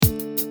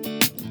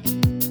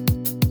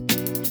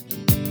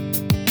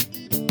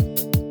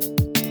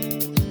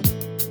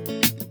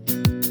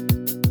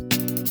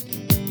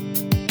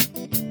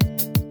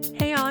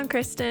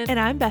Kristen. And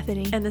I'm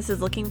Bethany. And this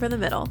is Looking for the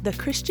Middle, the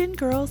Christian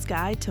Girl's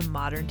Guide to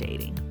Modern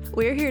Dating.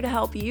 We're here to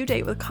help you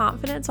date with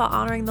confidence while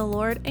honoring the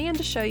Lord and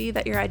to show you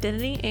that your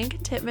identity and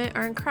contentment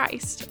are in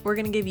Christ. We're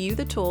going to give you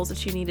the tools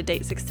that you need to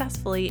date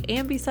successfully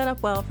and be set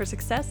up well for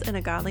success in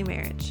a godly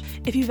marriage.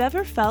 If you've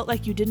ever felt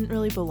like you didn't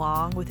really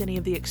belong with any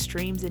of the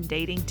extremes in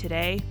dating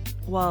today,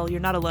 well,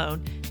 you're not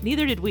alone.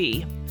 Neither did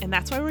we. And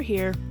that's why we're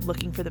here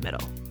looking for the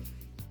middle.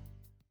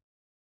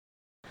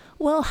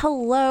 Well,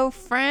 hello,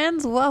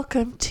 friends.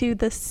 Welcome to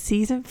the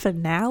season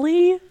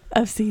finale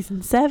of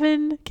season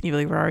 7. Can you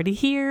believe we're already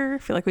here? I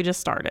feel like we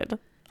just started,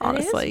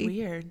 honestly. It is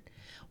weird.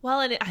 Well,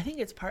 and I think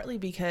it's partly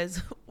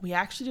because we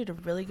actually did a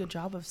really good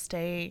job of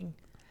staying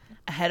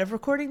ahead of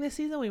recording this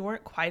season. We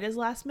weren't quite as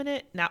last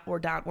minute. Now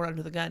we're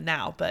under the gun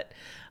now, but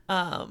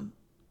so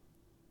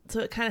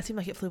it kind of seemed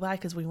like it flew by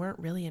because we weren't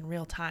really in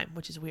real time,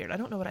 which is weird. I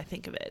don't know what I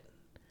think of it.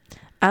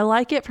 I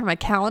like it from a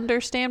calendar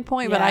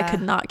standpoint, but I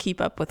could not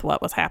keep up with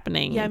what was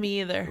happening. Yeah,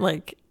 me either.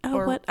 Like,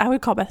 what? I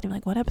would call Bethany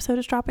like, what episode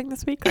is dropping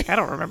this week? Like, I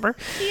don't remember.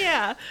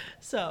 Yeah.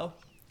 So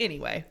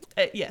anyway,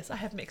 yes, I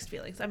have mixed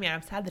feelings. I mean,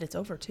 I'm sad that it's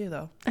over too,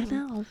 though. I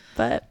know,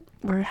 but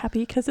we're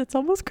happy because it's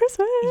almost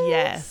Christmas.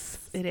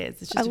 Yes, it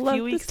is. It's just a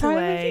few weeks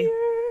away.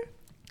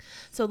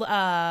 So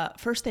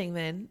first thing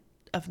then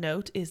of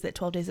note is that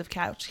 12 Days of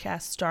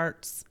Couchcast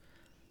starts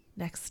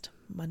next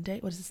Monday.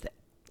 What is this?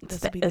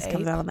 This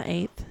comes out on the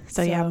 8th.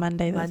 So yeah,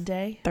 Monday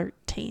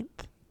 13th.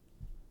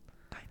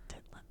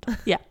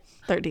 Yeah,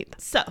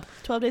 13th. So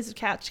 12 Days of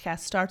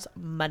Couchcast starts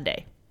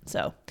Monday.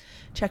 So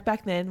check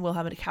back then. We'll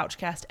have a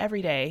Couchcast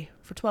every day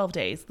for 12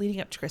 days leading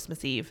up to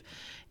Christmas Eve.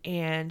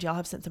 And y'all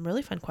have sent some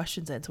really fun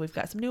questions in. So we've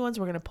got some new ones.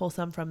 We're going to pull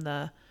some from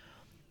the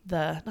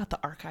not the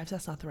archives.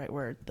 That's not the right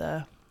word.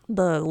 The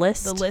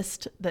list. The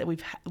list that we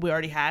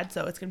already had.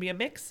 So it's going to be a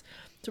mix.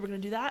 So we're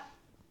going to do that.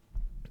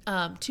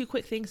 2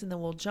 quick things and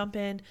then we'll jump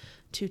in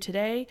to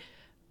today.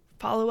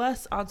 Follow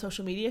us on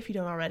social media if you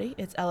don't already.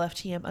 It's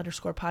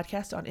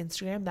LFTM_podcast on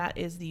Instagram. That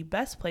is the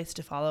best place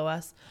to follow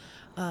us.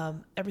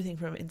 Everything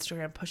from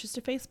Instagram pushes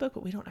to Facebook,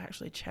 but we don't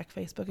actually check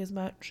Facebook as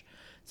much.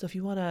 So if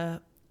you want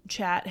to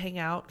chat, hang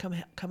out,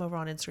 come over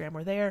on Instagram.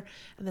 We're there.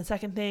 And the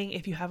second thing,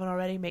 if you haven't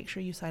already, make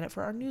sure you sign up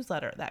for our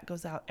newsletter. That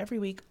goes out every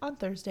week on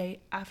Thursday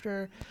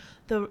after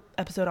the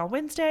episode on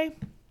Wednesday.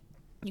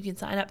 You can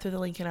sign up through the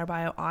link in our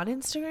bio on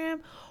Instagram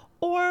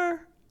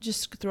or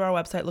just through our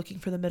website,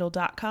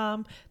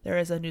 lookingforthemiddle.com. There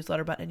is a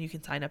newsletter button and you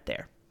can sign up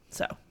there.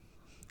 So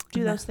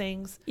do those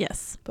things.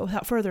 Yes. But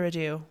without further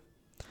ado,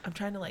 I'm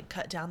trying to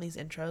cut down these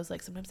intros.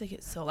 Sometimes they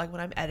get so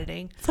when I'm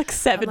editing. It's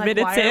 7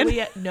 minutes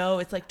in. No,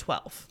 it's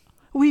 12.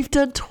 We've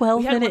done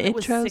 12-minute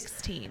intros. We had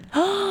 16.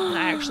 And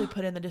I actually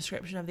put in the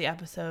description of the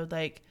episode,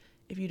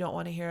 if you don't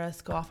want to hear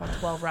us go off on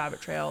 12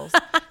 rabbit trails,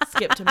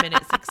 skip to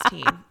minute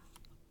 16.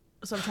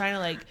 So I'm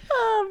trying to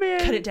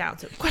cut it down.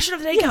 So question of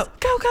the day, go.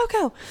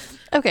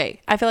 Okay.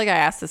 I feel like I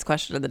ask this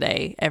question of the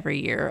day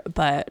every year,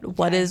 but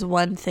what is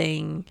one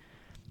thing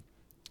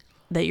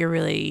that you're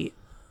really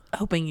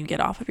hoping you get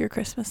off of your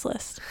Christmas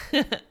list?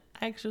 I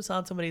actually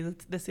saw somebody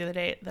this the other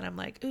day that I'm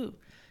like, ooh,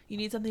 you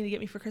need something to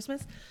get me for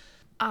Christmas?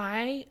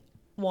 I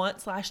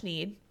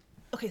want/need.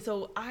 Okay.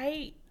 So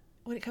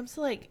when it comes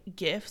to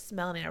gifts,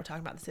 Melanie and I were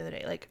talking about this the other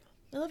day.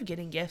 I love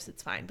getting gifts.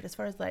 It's fine. But as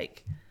far as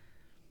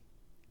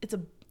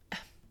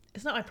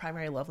it's not my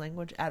primary love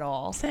language at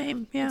all.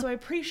 Same, yeah. And so I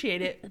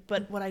appreciate it,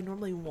 but what I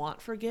normally want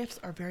for gifts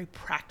are very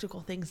practical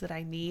things that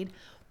I need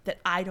that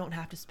I don't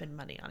have to spend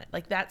money on it.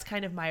 That's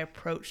kind of my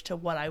approach to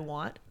what I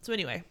want. So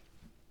anyway,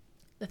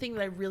 the thing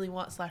that I really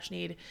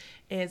want/need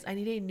is I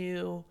need a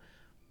new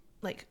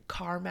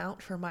car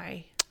mount for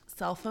my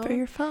cell phone. For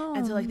your phone.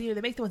 And so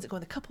they make the ones that go in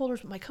the cup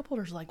holders, but my cup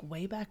holders are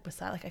way back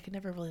beside. I could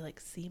never really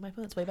see my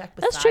phone. It's way back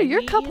beside. That's true.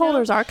 Your cup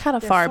holders are kind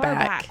of far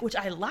back, which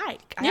I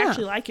like. I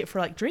actually like it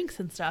for drinks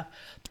and stuff,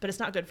 but it's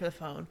not good for the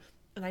phone.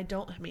 And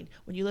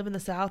when you live in the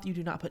South, you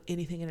do not put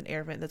anything in an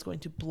air vent that's going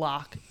to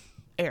block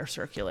air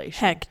circulation.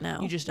 Heck no.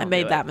 You just don't I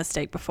made that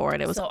mistake before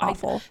and it was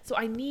awful. So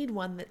I need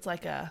one that's on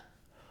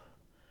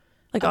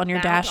your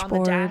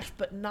dashboard. On the dash,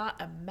 but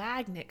not a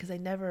magnet because I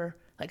never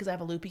because I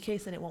have a loopy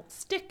case and it won't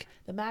stick.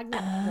 The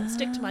magnet won't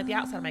stick to the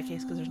outside of my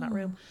case because there's not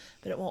room,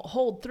 but it won't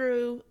hold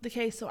through the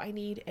case. So I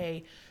need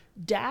a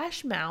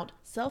dash mount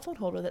cell phone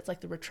holder that's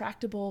the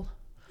retractable,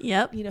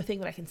 thing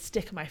that I can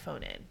stick my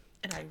phone in.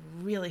 And I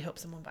really hope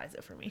someone buys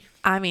it for me.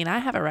 I mean, I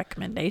have a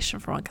recommendation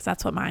for one because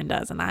that's what mine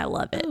does, and I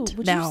love it. Ooh,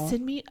 would you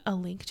send me a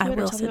link to it? I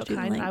will send you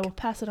the link. I will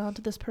pass it on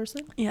to this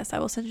person. Yes, I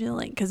will send you the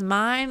link because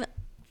mine.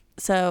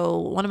 So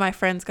one of my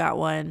friends got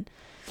one,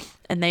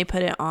 and they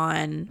put it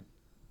on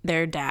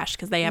their dash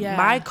because they have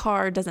my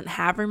car doesn't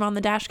have room on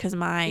the dash because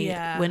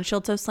my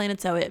windshield's so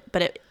slanted.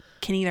 But it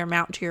can either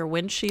mount to your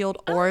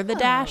windshield or the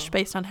dash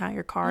based on how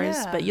your car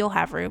is. But you'll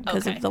have room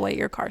because of the way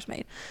your car's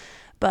made.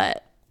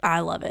 But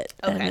I love it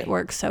and it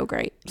works so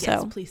great.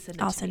 Yes, so please send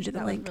it I'll to send me. you the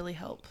that link. Would really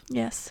help.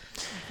 Yes.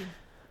 I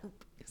can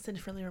send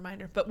a friendly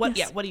reminder. But what?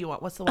 Yes. Yeah. What do you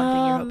want? What's the one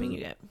thing you're hoping you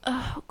get?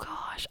 Oh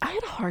gosh, I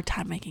had a hard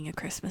time making a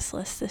Christmas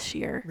list this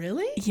year.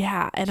 Really?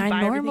 Yeah, and Did you I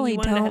buy normally everything you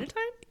wanted don't. ahead of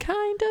time?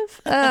 kind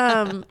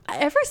of.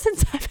 Ever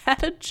since I've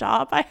had a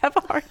job, I have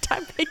a hard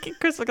time making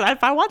Christmas.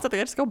 If I want something,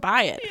 I just go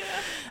buy it.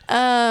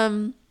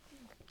 Yeah.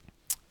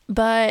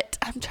 But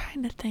I'm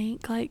trying to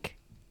think, like,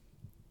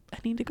 I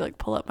need to like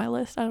pull up my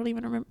list. I don't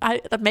even remember. I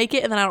make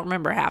it and then I don't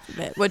remember half of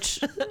it, which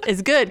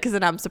is good because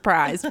then I'm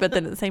surprised. But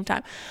then at the same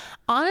time,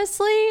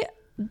 honestly,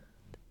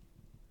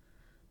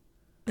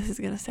 this is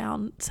gonna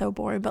sound so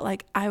boring, but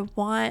like I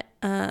want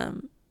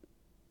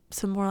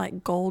some more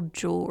like gold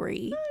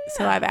jewelry. Oh, yeah.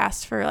 So I've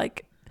asked for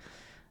like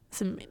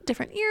some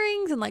different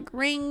earrings and like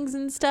rings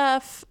and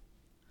stuff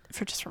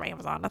from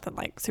Amazon. Nothing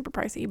like super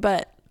pricey,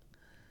 but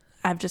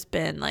I've just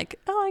been like,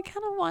 oh, I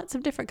kind of want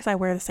some different because I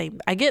wear the same.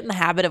 I get in the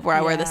habit of where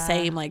I wear the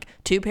same like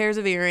 2 pairs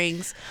of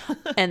earrings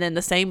and then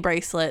the same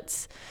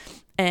bracelets.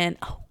 And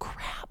oh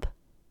crap,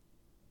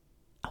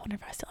 I wonder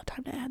if I still have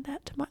time to add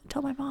that to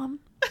tell my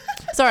mom.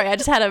 Sorry, I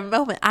just had a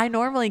moment. I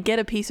normally get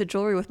a piece of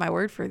jewelry with my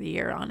word for the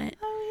year on it.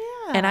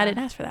 Oh yeah. And I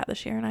didn't ask for that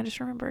this year, and I just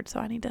remembered, so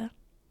I need to.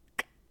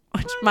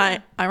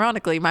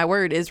 Ironically, my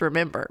word is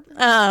remember,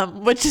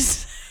 which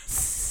is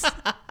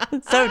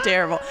so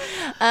terrible.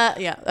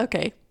 Yeah.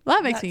 Okay. Well,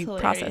 that makes me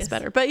process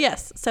better. But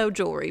yes, so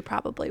jewelry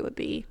probably would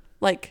be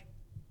like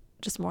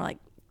just more like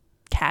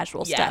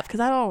casual stuff because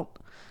the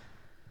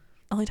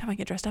only time I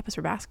get dressed up is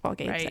for basketball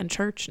games and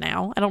church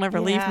now. I don't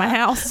ever leave my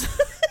house.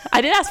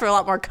 I did ask for a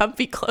lot more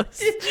comfy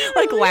clothes,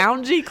 like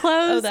loungy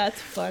clothes. Oh, that's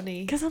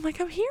funny. Because I'm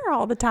like, I'm here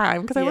all the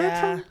time because I work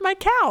from my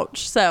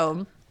couch.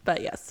 So,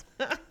 but yes,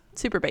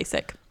 super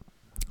basic.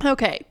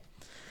 Okay.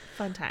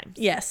 Fun times.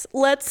 Yes.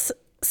 Let's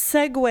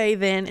segue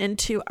then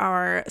into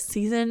our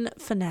season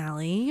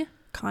finale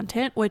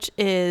content, which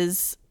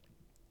is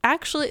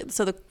actually,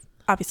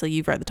 obviously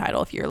you've read the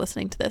title if you're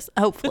listening to this,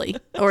 hopefully,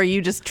 or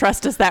you just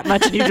trust us that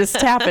much and you just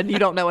tap and you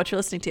don't know what you're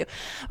listening to.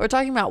 We're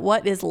talking about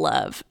what is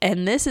love.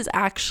 And this is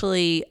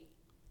actually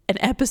an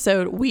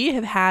episode we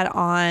have had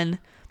on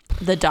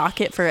the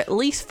docket for at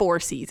least 4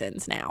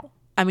 seasons now.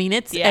 I mean,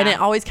 and it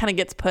always kind of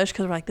gets pushed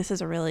because we're like,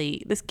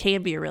 this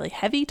can be a really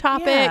heavy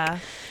topic. Yeah.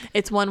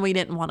 It's one we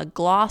didn't want to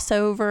gloss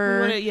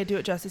over. We want to do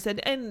it justice.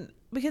 And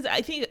because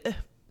I think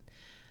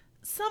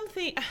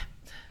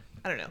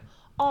I don't know,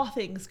 all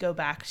things go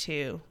back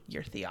to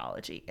your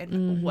theology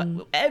and what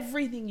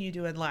everything you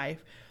do in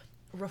life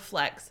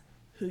reflects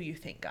who you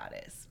think God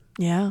is.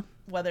 Yeah.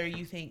 Whether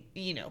you think,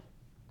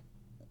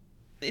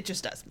 it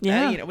just does.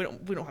 Yeah.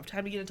 We don't have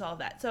time to get into all of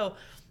that. So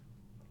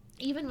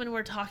even when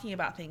we're talking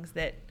about things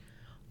that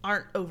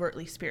aren't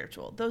overtly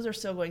spiritual, those are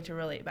still going to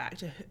relate back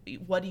to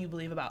what do you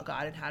believe about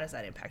God and how does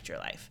that impact your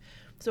life.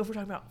 So if we're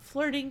talking about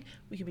flirting,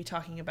 we could be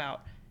talking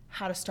about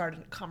how to start a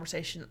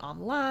conversation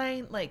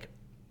online. Like,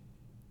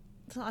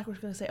 it's not like we're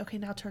going to say, okay,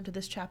 now turn to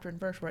this chapter and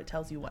verse where it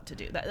tells you what to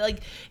do. That, like,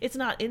 it's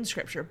not in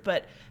scripture,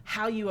 but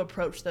how you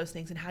approach those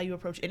things and how you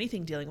approach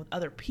anything dealing with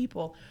other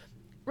people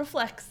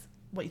reflects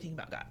what you think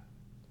about God.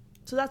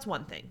 So that's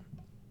one thing.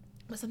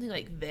 But something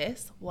like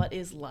this, what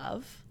is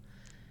love?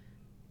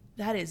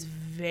 That is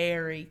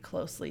very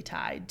closely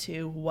tied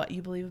to what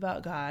you believe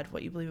about God,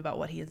 what you believe about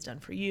what he has done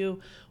for you,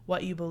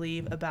 what you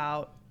believe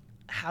about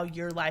how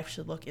your life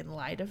should look in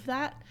light of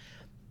that.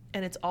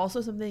 And it's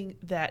also something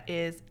that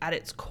is at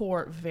its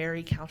core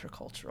very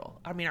countercultural.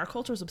 I mean, our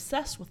culture is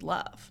obsessed with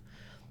love,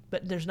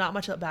 but there's not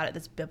much about it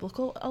that's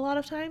biblical a lot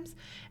of times.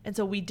 And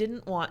so we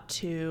didn't want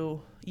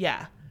to,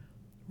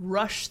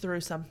 rush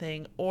through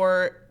something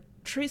or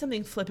treat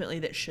something flippantly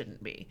that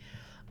shouldn't be.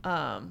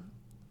 So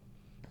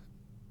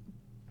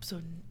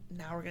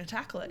now we're going to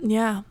tackle it.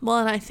 Yeah. Well,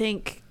 and I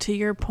think to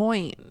your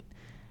point,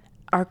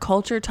 our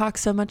culture talks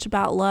so much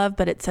about love,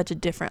 but it's such a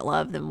different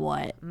love than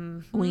what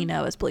we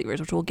know as believers,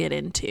 which we'll get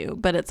into.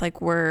 But it's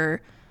like we're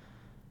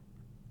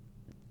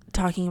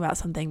talking about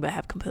something but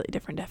have completely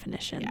different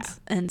definitions. Yeah.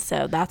 And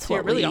so that's what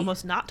you're really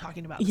almost not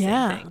talking about the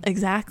same thing.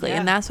 Exactly. Yeah.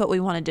 And that's what we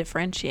want to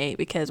differentiate,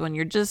 because when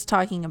you're just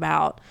talking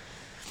about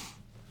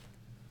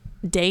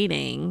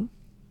dating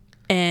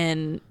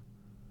and,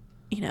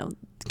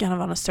 kind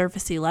of on a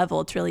surfacey level,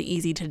 it's really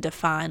easy to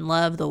define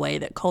love the way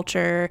that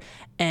culture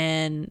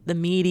and the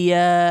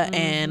media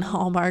and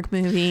Hallmark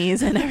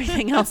movies and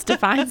everything else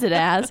defines it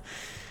as,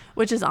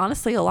 which is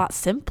honestly a lot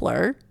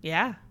simpler.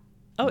 Yeah.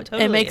 Oh, it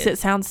totally It makes it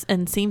sound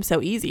and seem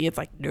so easy. It's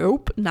like,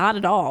 nope, not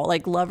at all.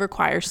 Like, love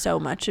requires so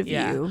much of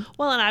you.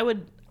 Well, and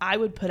I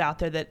would put out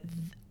there that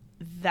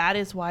that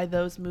is why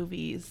those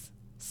movies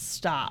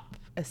stop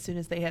as soon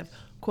as they have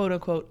quote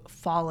unquote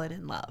fallen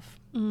in love.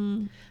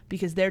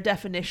 Because their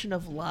definition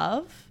of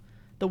love,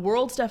 the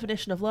world's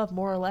definition of love,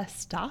 more or less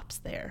stops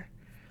there.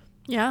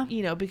 Yeah.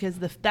 Because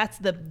that's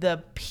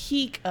the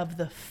peak of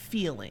the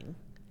feeling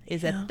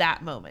is at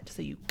that moment.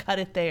 So you cut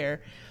it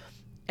there,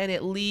 and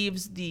it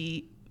leaves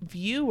the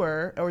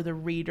viewer or the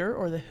reader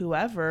or the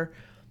whoever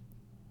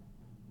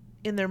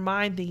in their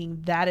mind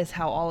thinking that is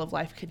how all of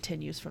life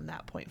continues from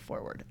that point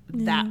forward.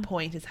 That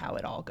point is how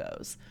it all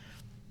goes.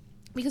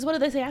 Because what do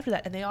they say after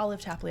that? And they all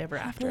lived happily ever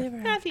after.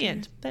 At the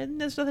end. Then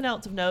there's nothing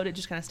else of note. It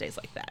just kind of stays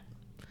like that.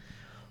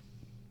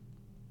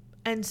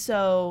 And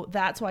so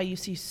that's why you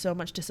see so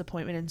much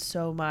disappointment and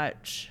so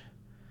much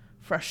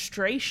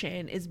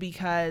frustration is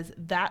because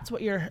that's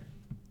what you're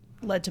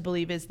led to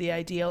believe is the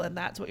ideal, and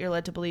that's what you're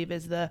led to believe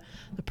is the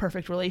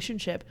perfect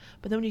relationship.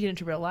 But then when you get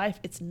into real life,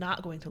 it's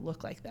not going to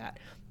look like that.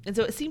 And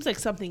so it seems like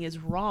something is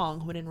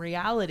wrong when in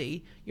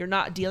reality you're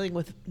not dealing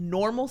with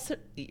normal.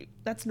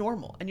 That's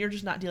normal, and you're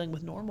just not dealing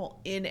with normal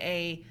in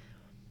a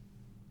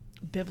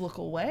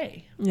biblical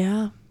way.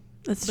 Yeah,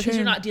 that's true. Because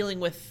you're not dealing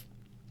with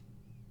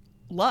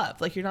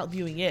love. Like, you're not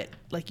viewing it,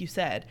 like you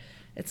said,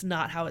 it's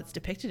not how it's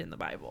depicted in the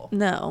Bible.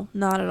 No,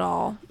 not at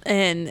all.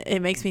 And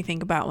it makes me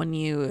think about when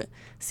you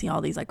see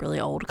all these like really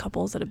old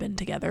couples that have been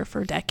together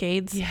for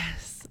decades.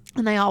 Yes.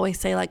 And they always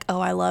say like, oh,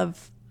 I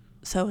love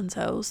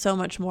so-and-so so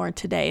much more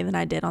today than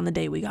I did on the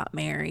day we got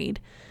married.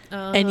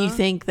 And you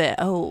think that,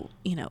 oh,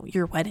 you know,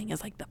 your wedding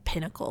is like the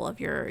pinnacle of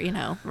your, you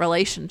know,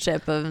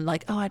 relationship of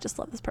like, oh, I just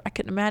love this person. I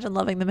couldn't imagine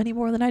loving them any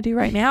more than I do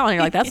right now. And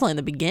you're like, that's only in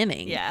the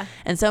beginning. Yeah.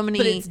 And so many.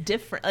 But it's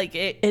different. Like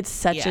it's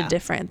such a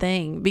different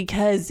thing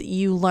because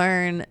you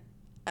learn.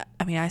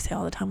 I mean, I say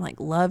all the time, like,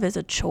 love is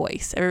a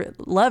choice, or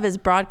love is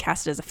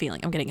broadcasted as a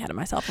feeling. I'm getting ahead of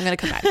myself. I'm going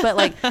to come back. But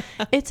like,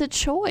 it's a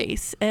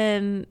choice.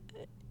 And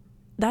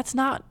that's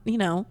not, you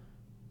know,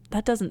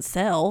 that doesn't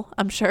sell,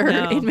 I'm sure,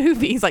 in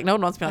movies. Like, no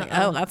one wants to be like,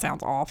 oh, that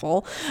sounds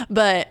awful.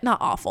 But not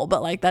awful,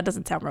 but like, that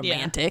doesn't sound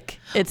romantic.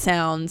 It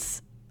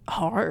sounds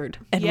hard.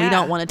 And we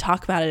don't want to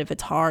talk about it if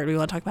it's hard. We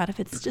want to talk about it if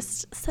it's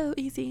just so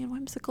easy and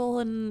whimsical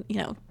and, you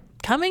know,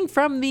 coming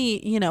from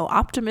the, you know,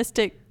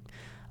 optimistic,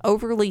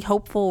 overly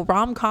hopeful,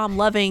 rom-com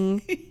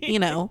loving, you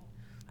know,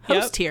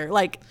 host here.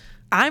 Like,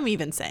 I'm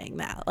even saying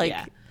that. Like,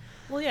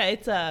 well, yeah,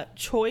 it's a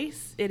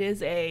choice. It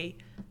is a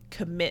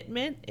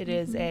commitment. It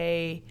is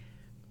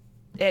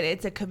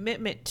it's a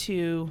commitment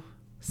to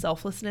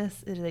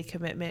selflessness. It is a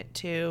commitment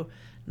to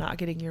not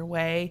getting your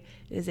way.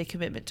 It is a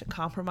commitment to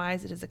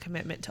compromise. It is a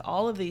commitment to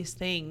all of these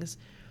things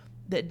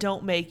that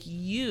don't make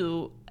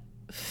you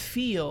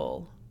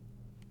feel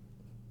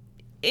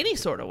any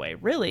sort of way,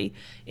 really.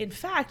 In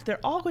fact, they're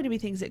all going to be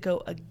things that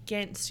go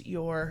against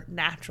your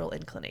natural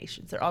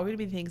inclinations. They're all going to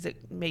be things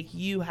that make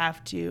you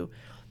have to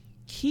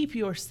keep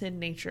your sin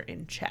nature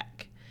in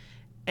check.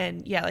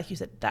 And yeah, like you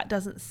said, that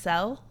doesn't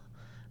sell.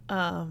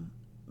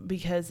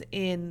 Because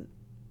in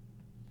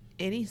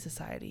any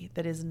society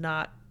that is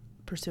not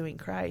pursuing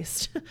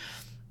Christ,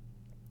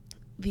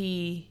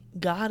 the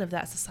God of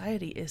that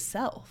society is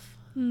self.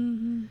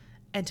 Mm-hmm.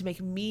 And to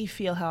make me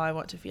feel how I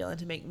want to feel and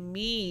to make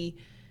me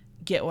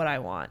get what I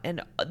want.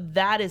 And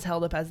that is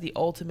held up as the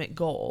ultimate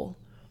goal.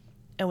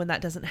 And when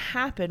that doesn't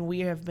happen, we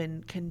have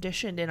been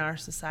conditioned in our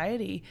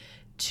society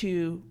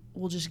to,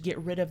 we'll just get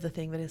rid of the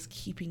thing that is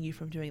keeping you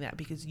from doing that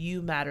because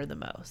you matter the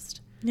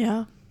most.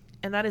 Yeah.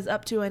 And that is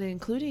up to and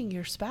including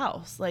your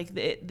spouse. Like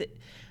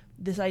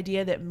this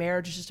idea that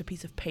marriage is just a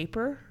piece of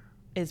paper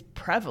is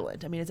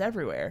prevalent. I mean, it's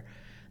everywhere.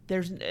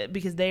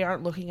 Because they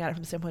aren't looking at it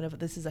from the standpoint of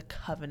this is a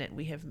covenant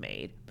we have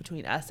made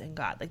between us and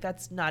God. Like,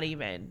 that's not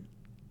even,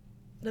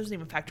 doesn't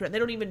even factor in. They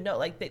don't even know.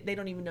 Like, they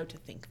don't even know to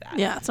think that.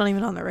 Yeah, it's not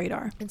even on the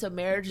radar. And so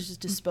marriage is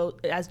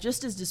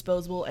just as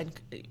disposable and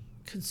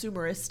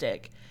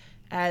consumeristic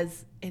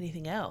as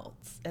anything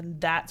else.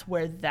 And that's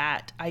where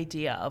that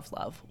idea of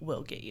love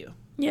will get you.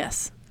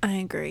 Yes, I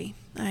agree.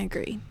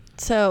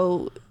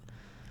 So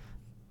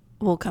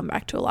we'll come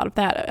back to a lot of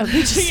that.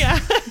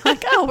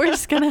 Like, oh, we're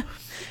just going to.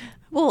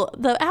 Well,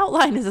 the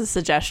outline is a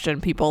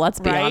suggestion, people. Let's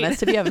be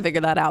honest. If you haven't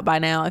figured that out by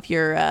now, if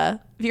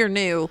you're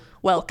new,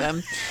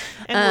 welcome.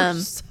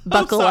 So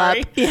buckle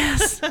sorry. up.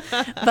 Yes.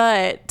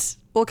 But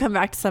we'll come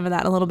back to some of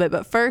that in a little bit.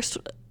 But first,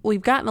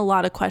 we've gotten a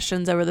lot of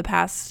questions over the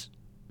past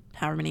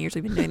however many years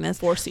we've been doing this.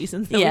 4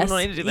 seasons. Yes. We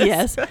wanted to do this.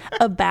 Yes.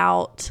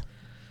 About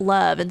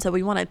love. And so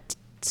we want to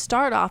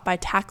start off by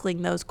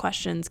tackling those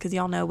questions because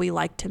y'all know we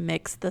like to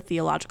mix the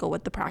theological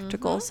with the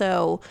practical. Mm-hmm.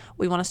 So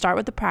we want to start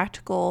with the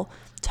practical,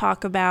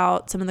 talk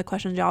about some of the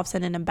questions y'all have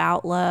sent in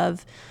about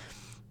love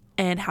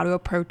and how to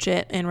approach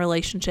it in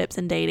relationships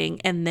and dating.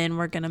 And then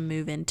we're going to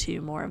move into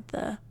more of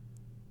the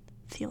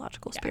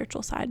theological,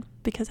 spiritual side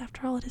because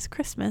after all, it is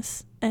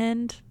Christmas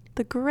and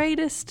the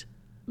greatest,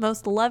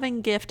 most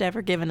loving gift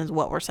ever given is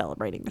what we're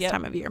celebrating this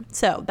time of year.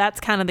 So that's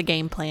kind of the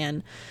game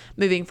plan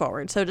moving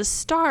forward. So to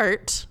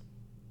start,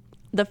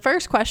 the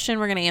first question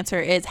we're going to answer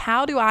is,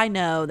 how do I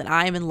know that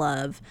I am in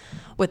love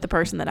with the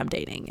person that I'm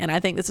dating? And I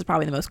think this is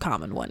probably the most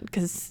common one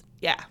because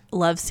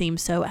love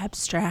seems so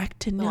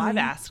abstract. And I've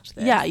asked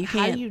this. Yeah, you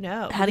can't. How do you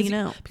know? How do you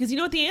know? Because you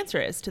know what the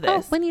answer is to this.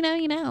 Oh, when you know,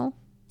 you know.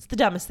 It's the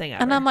dumbest thing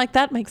ever. And I'm like,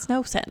 that makes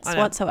no sense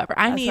whatsoever.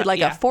 I need a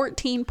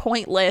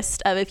 14-point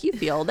list of if you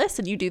feel this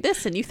and you do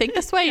this and you think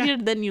this way,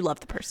 then you love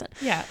the person.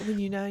 Yeah, when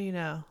you know, you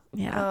know.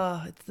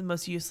 Yeah. Oh, it's the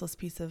most useless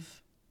piece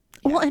of.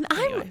 Well, and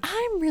anyway.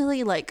 I'm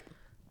really like,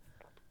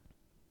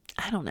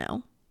 I don't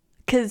know,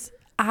 because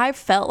I've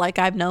felt like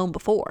I've known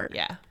before.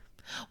 Yeah.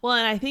 Well,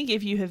 and I think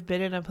if you have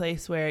been in a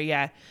place where,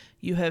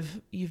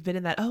 you've been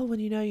in that, oh, when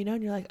you know,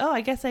 and you're like, oh,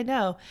 I guess I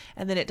know.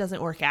 And then it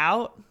doesn't work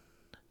out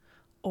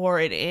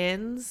or it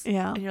ends.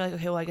 Yeah. And you're like,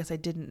 okay, well, I guess I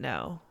didn't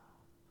know.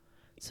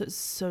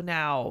 So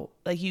now,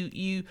 like,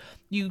 you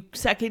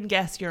second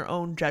guess your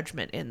own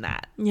judgment in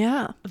that.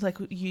 Yeah. It's like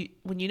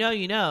when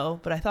you know,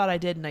 but I thought I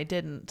did and I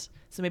didn't.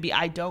 So maybe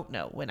I don't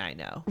know when I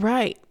know.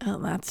 Right. Oh,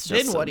 that's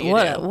just then what do you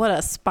do? What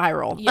a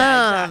spiral.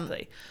 Yeah,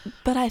 exactly.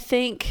 But I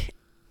think,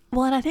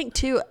 and I think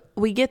too,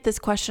 we get this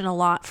question a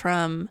lot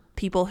from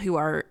people who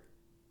are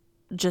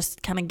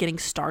just kind of getting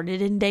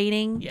started in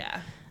dating.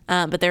 Yeah.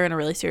 But they're in a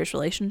really serious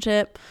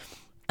relationship,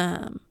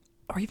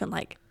 or even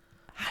like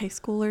high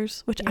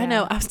schoolers, which I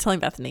know I was telling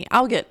Bethany,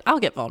 I'll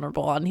get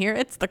vulnerable on here.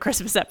 It's the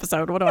Christmas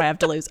episode. What do I have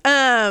to lose?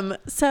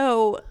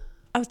 So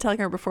I was telling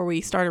her before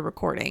we started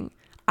recording,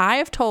 I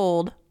have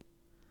told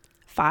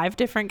 5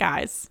 different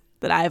guys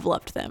that I have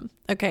loved them.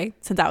 Okay.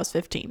 Since I was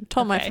 15,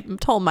 told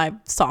my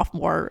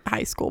sophomore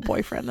high school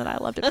boyfriend that I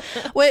loved him,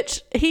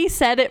 which he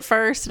said it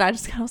first. And I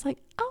just kind of was like,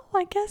 oh,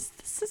 I guess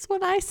this is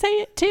when I say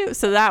it too.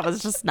 So that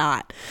was just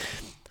not,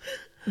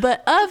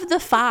 but of the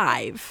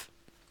 5,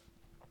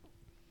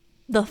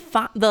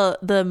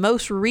 the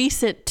most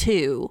recent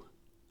 2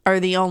 are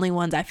the only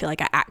ones I feel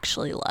like I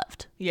actually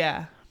loved.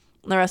 Yeah.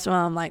 The rest of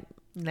them I'm like,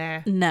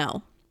 nah.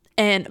 No.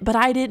 But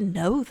I didn't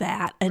know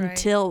that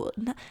until,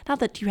 not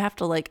that you have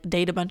to like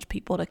date a bunch of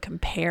people to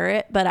compare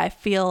it, but I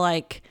feel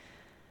like,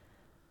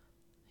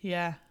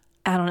 yeah,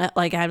 I don't know,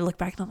 like I look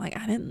back and I'm like,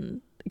 I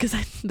didn't, because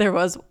there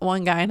was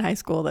one guy in high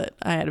school that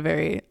I had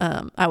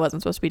I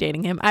wasn't supposed to be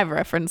dating him. I've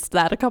referenced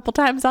that a couple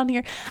times on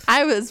here.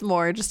 I was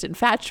more just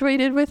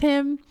infatuated with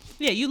him.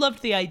 Yeah, you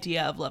loved the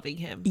idea of loving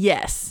him.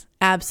 Yes,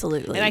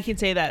 absolutely. And I can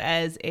say that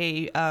as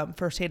a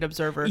first-hand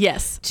observer.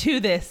 Yes. To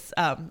this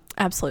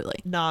absolutely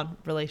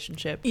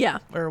non-relationship. Yeah.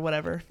 Or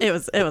whatever. It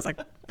was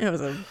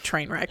a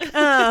train wreck.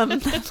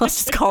 Let's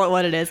just call it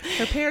what it is.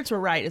 Her parents were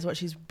right, is what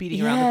she's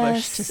beating around the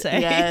bush to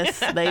say.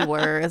 Yes, they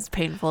were. As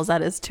painful as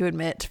that is to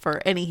admit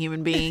for any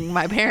human being,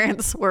 my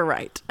parents were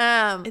right.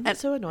 Isn't it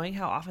so annoying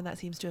how often that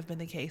seems to have been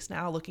the case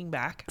now, looking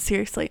back?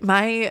 Seriously.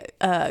 My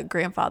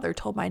grandfather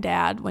told my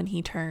dad when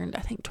he turned,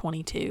 I think,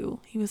 22,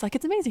 he was like,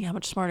 it's amazing how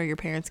much smarter your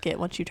parents get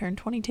once you turn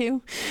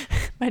 22.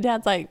 My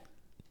dad's like,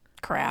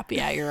 crap.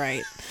 Yeah, you're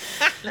right.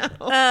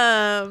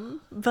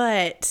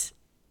 But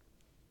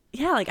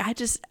yeah, like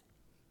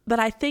but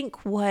I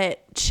think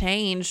what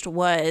changed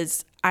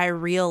was I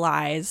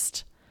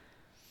realized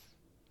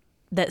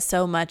that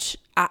so much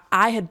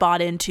I had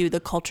bought into the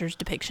culture's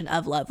depiction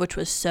of love, which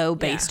was so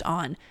based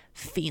on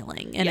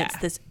feeling. And it's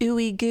this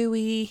ooey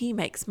gooey, he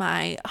makes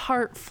my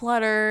heart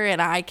flutter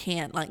and I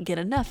can't like get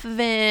enough of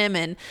him.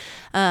 And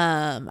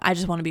I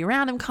just want to be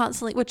around him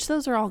constantly, which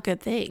those are all good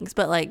things.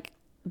 But like,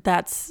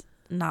 that's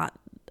not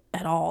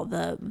at all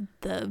the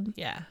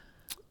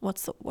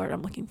what's the word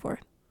I'm looking for?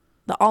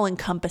 The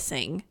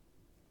all-encompassing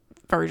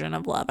version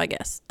of love, I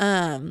guess.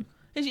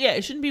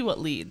 It shouldn't be what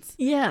leads.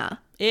 Yeah.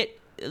 It,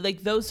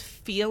 like, those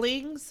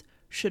feelings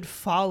should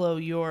follow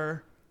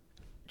your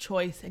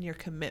choice and your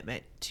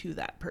commitment to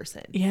that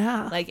person.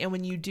 Yeah. Like, and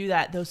when you do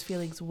that, those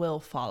feelings will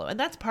follow. And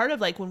that's part of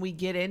like when we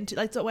get into,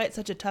 like, that's why it's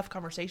such a tough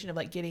conversation of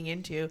like getting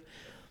into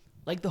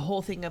like the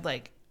whole thing of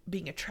like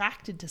being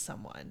attracted to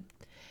someone.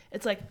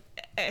 It's like,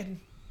 and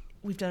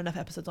we've done enough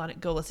episodes on it.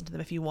 Go listen to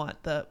them if you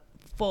want the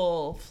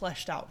full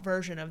fleshed out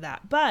version of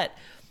that. But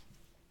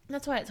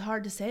that's why it's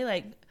hard to say,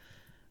 like,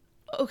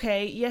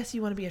 okay, yes,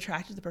 you want to be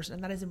attracted to the person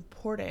and that is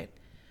important,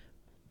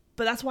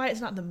 but that's why it's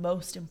not the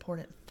most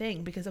important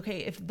thing. Because, okay,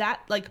 if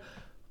that, like,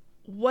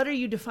 what are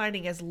you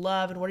defining as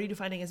love and what are you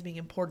defining as being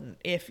important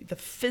if the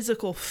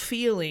physical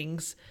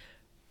feelings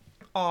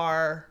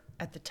are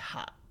at the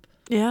top?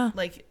 Yeah.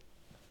 Like,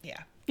 yeah.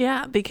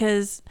 Yeah,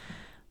 because,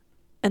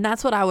 and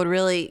that's what I would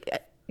really,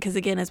 because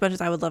again, as much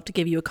as I would love to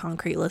give you a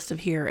concrete list of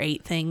here are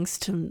 8 things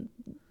to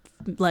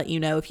let you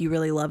know if you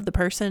really love the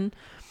person,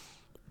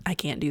 I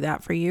can't do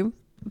that for you.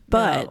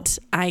 But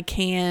no. I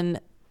can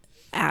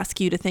ask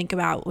you to think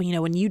about, you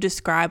know, when you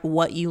describe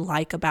what you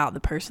like about the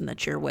person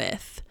that you're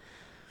with,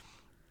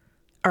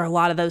 are a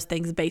lot of those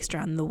things based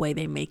around the way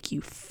they make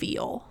you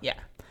feel. Yeah.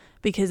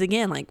 Because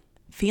again, like,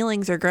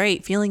 feelings are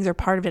great. Feelings are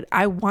part of it.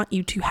 I want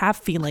you to have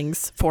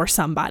feelings for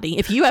somebody.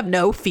 If you have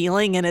no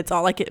feeling and it's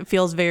all like, it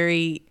feels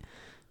very,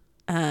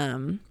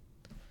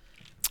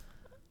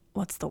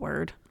 what's the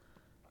word?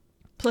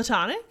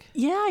 Platonic?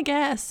 Yeah, I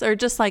guess. Or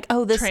just like,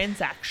 oh, this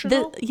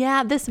transactional.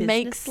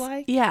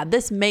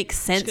 This makes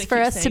sense for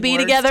us to be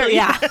together.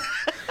 Yeah.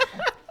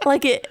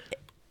 Like it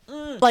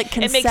like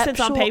conceptual. It makes sense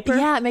on paper.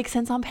 Yeah, it makes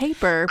sense on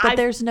paper, but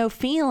there's no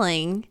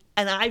feeling.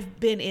 And I've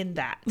been in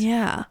that.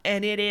 Yeah.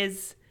 And it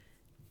is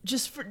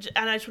just for,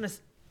 and I just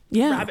want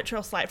to rabbit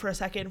trail slide for a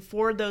second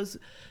for those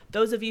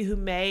of you who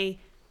may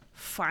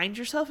find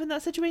yourself in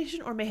that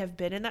situation or may have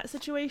been in that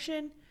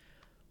situation.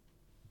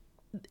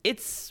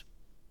 It's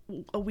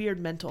a weird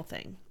mental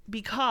thing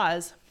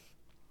because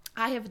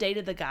I have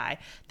dated the guy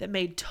that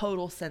made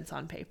total sense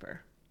on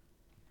paper.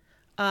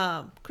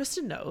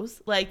 Kristen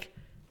knows, like,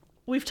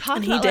 we've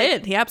talked and about, he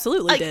did. Like, he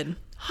absolutely did.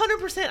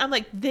 100%. I'm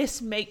like,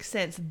 this makes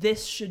sense.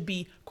 This should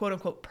be quote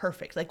unquote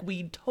perfect. Like,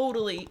 we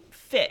totally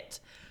fit.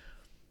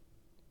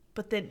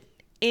 But then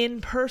in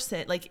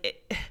person,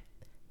 like,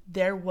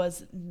 there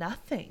was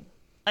nothing.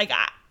 Like,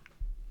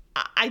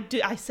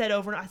 I said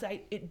over and I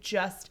said, it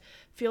just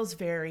feels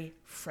very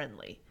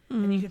friendly.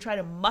 And you can try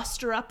to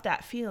muster up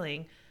that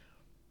feeling,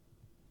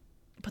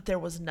 but there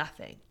was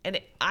nothing.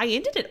 And I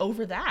ended it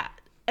over that.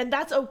 And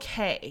that's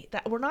okay.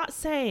 That we're not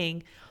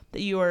saying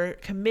that you are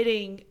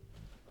committing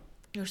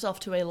yourself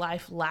to a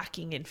life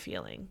lacking in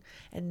feeling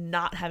and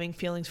not having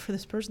feelings for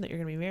this person that you're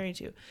going to be married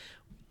to.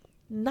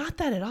 Not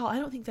that at all. I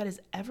don't think that is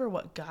ever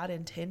what God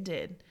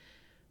intended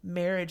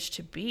marriage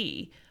to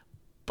be.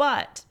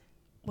 But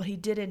what he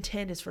did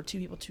intend is for two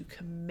people to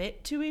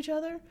commit to each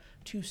other,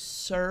 to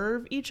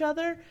serve each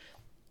other,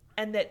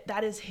 and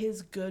that is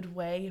his good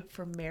way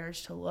for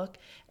marriage to look.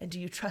 And do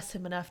you trust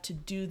him enough to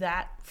do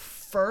that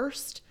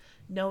first,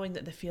 knowing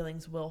that the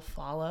feelings will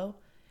follow?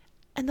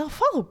 And they'll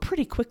follow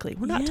pretty quickly.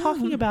 We're not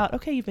talking about,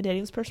 okay, you've been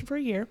dating this person for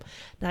a year.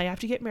 Now you have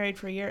to get married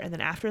for a year. And then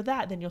after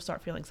that, then you'll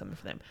start feeling something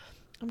for them.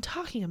 I'm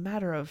talking a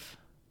matter of,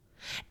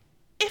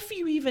 if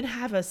you even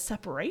have a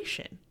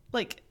separation,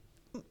 like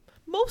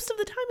most of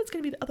the time it's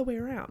going to be the other way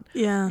around.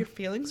 Yeah. Your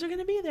feelings are going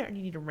to be there and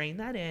you need to rein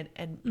that in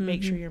and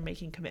make sure you're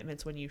making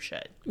commitments when you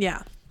should.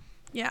 Yeah.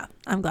 Yeah.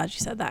 I'm glad you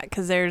said that,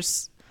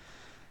 because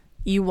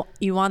you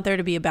want there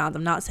to be a balance.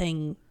 I'm not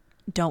saying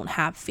don't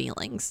have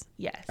feelings.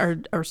 Yes.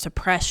 Or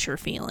suppress your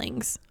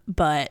feelings,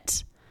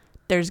 but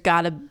there's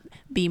got to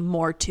be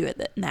more to it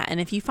than that. And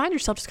if you find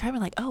yourself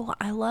describing like, oh,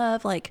 I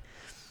love like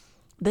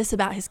this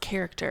about his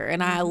character,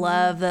 and I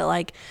love that,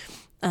 like,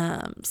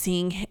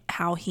 seeing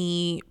how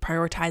he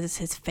prioritizes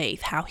his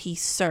faith, how he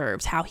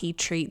serves, how he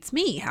treats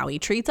me, how he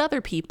treats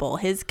other people,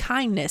 his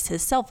kindness,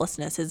 his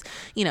selflessness, his,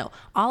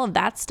 all of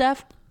that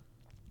stuff.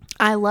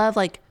 I love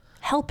like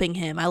helping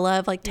him. I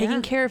love like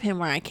taking care of him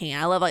where I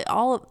can. I love like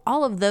all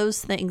of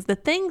those things, the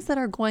things that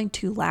are going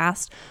to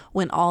last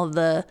when all of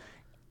the,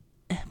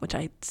 which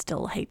I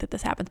still hate that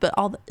this happens, but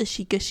all the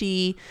ishy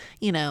gushy,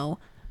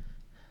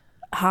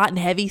 hot and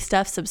heavy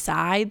stuff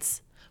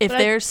subsides. If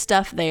there's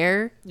stuff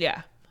there,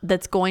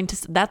 that's going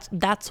to,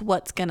 that's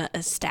what's going to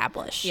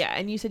establish. Yeah.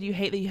 And you said you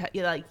hate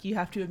that you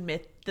have to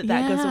admit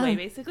that goes away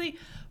basically.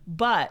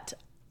 But,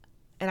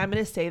 and I'm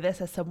going to say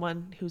this as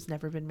someone who's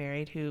never been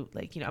married, who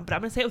but I'm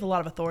going to say it with a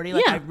lot of authority.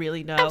 Like I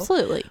really know.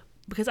 Absolutely.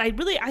 Because I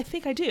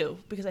think I do,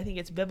 because I think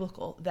it's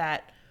biblical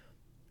that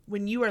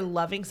when you are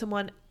loving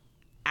someone,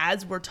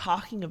 as we're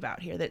talking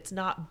about here, that's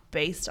not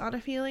based on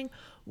a feeling,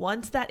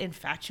 once that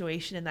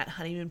infatuation and that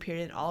honeymoon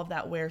period and all of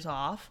that wears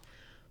off,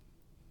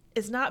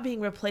 is not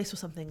being replaced with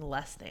something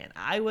less than.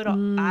 I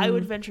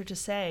would venture to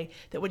say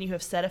that when you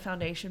have set a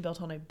foundation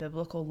built on a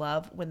biblical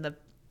love, when the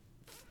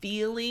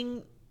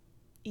feeling,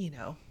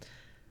 I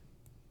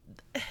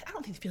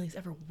don't think the feelings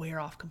ever wear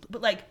off completely,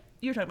 but like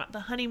you're talking about the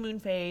honeymoon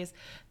phase,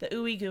 the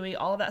ooey gooey,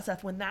 all of that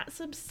stuff, when that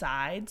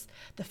subsides,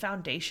 the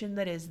foundation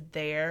that is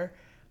there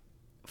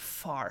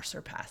far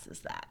surpasses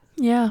that.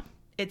 Yeah.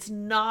 It's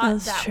not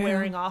that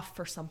wearing off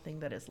for something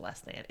that is less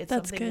than. It's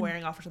something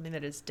wearing off for something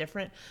that is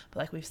different.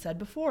 But like we've said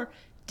before,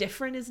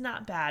 different is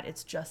not bad.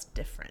 It's just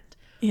different.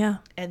 Yeah.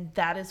 And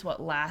that is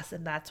what lasts,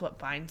 and that's what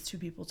binds two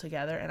people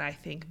together. And I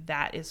think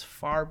that is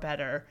far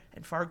better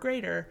and far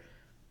greater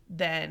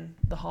than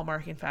the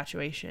Hallmark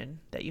infatuation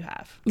that you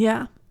have.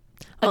 Yeah.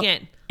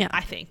 Again,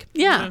 I think.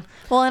 Yeah.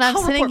 Well, and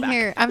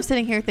I'm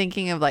sitting here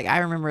thinking of like, I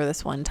remember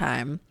this one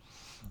time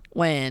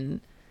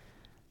when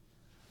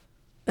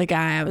the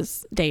guy I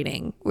was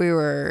dating, we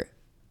were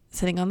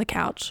sitting on the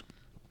couch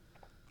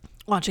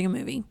watching a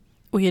movie.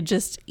 We had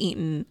just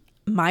eaten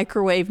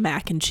microwave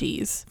mac and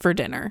cheese for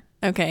dinner.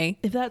 Okay.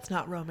 If that's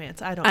not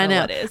romance, I don't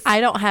know what is.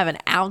 I don't have an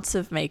ounce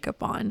of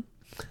makeup on.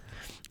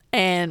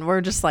 And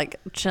we're just like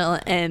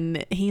chilling.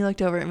 And he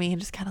looked over at me and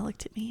just kind of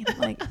looked at me. And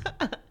I'm like,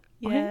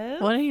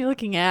 yes. What are you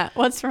looking at?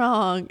 What's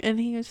wrong? And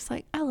he was just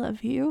like, I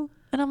love you.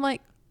 And I'm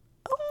like,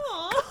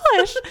 oh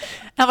gosh.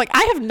 And I'm like,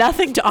 I have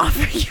nothing to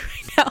offer you right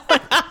now.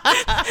 Like,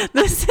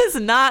 this is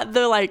not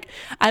the, like,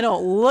 I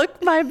don't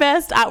look my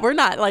best. We're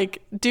not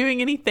like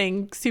doing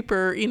anything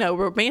super,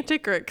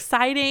 romantic or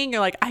exciting, or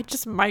like, I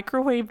just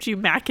microwaved you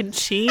mac and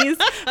cheese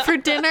for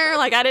dinner.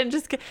 Like, I didn't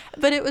just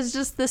but it was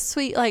just this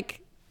sweet,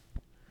 like,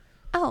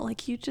 oh,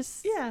 like you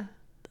just,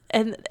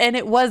 and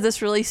it was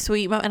this really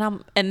sweet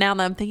moment. And now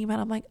that I'm thinking about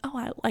it, I'm like,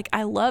 oh,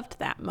 I loved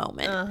that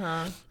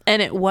moment.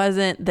 And it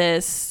wasn't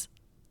this,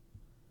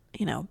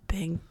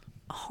 big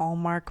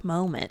Hallmark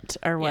moment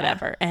or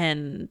whatever.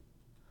 And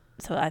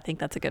so I think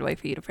that's a good way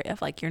for you to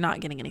phrase, like, you're not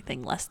getting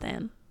anything less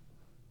than,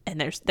 and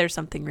there's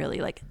something really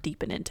like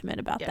deep and intimate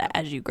about that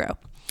as you grow.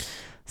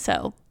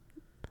 So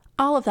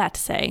all of that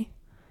to say,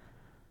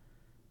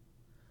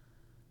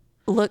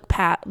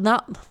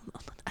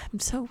 I'm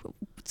so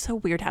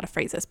weird how to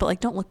phrase this, but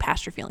like, don't look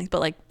past your feelings, but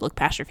like, look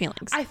past your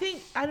feelings. I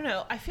don't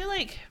know. I feel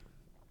like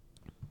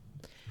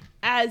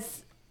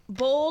as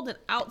bold and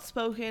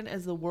outspoken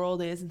as the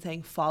world is in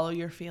saying follow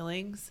your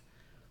feelings,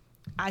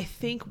 I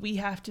think we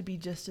have to be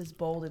just as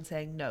bold in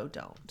saying no,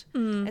 don't.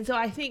 And so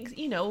I think,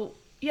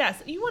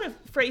 yes, you want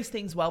to phrase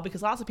things well,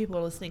 because lots of people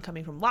are listening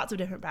coming from lots of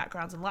different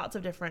backgrounds and lots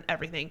of different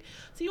everything.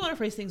 So you want to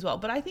phrase things well,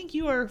 but I think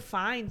you are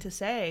fine to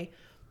say,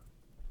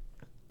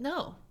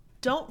 no,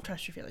 don't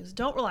trust your feelings.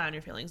 Don't rely on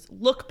your feelings.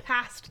 Look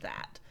past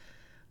that.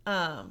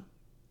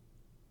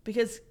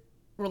 Because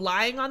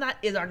relying on that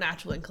is our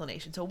natural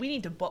inclination. So we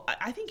need to,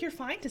 I think you're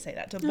fine to say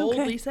that, to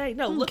boldly say,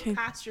 no, look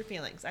past your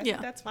feelings. I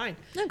think that's fine.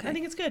 Okay. I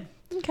think it's good.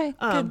 Okay,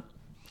 good.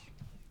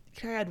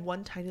 Can I add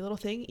one tiny little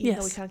thing? Even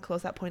though we kind of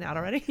closed that point out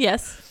already.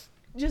 Yes.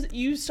 Just,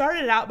 you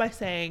started out by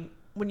saying,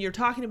 when you're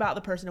talking about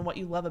the person and what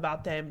you love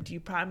about them, do you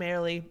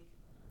primarily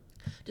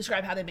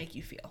describe how they make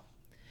you feel?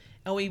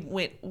 And we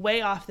went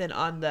way off then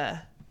on the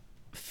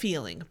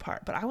feeling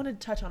part, but I want to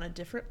touch on a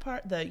different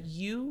part, the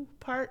you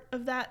part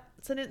of that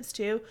sentence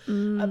too,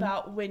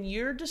 about when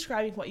you're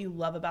describing what you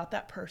love about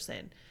that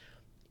person,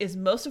 is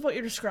most of what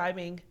you're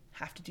describing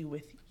have to do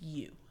with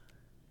you,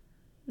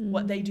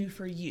 what they do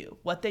for you,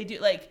 what they do,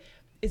 like,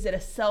 is it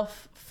a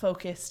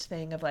self-focused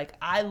thing of like,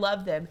 I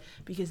love them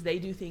because they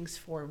do things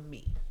for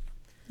me?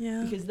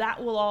 Yeah. Because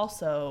that will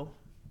also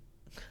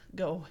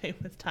go away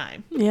with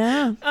time.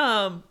 Yeah.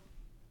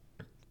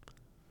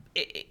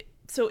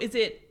 So is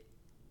it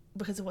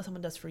because of what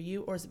someone does for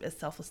you, or is it a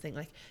selfless thing?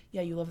 Like,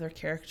 yeah, you love their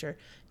character,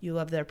 you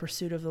love their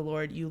pursuit of the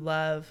Lord, you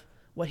love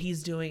what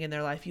he's doing in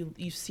their life,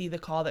 you see the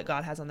call that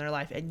God has on their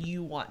life, and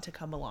you want to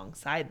come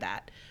alongside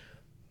that.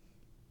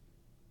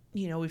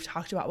 You know, we've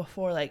talked about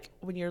before, like,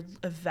 when you're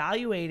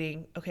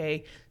evaluating,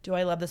 okay, do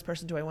I love this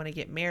person? Do I want to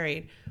get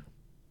married?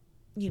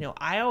 You know,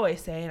 I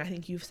always say, and I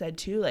think you've said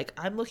too, like,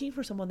 I'm looking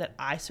for someone that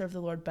I serve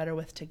the Lord better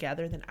with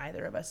together than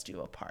either of us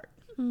do apart.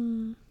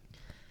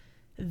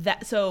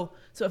 That so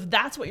if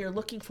that's what you're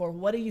looking for,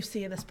 what do you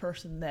see in this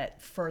person that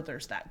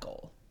furthers that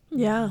goal?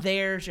 Yeah.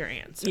 There's your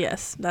answer.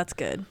 Yes, that's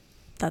good.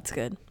 That's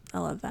good. I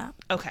love that.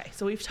 Okay,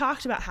 so we've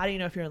talked about how do you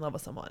know if you're in love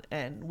with someone,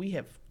 and we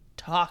have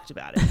talked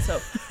about it. So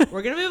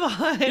we're going to move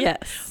on.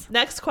 Yes.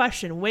 Next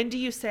question. When do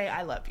you say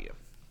I love you?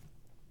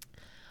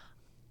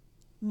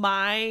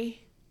 My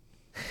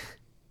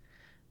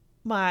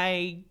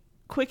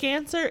quick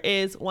answer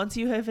is once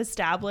you have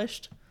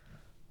established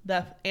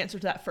the answer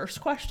to that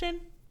first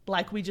question,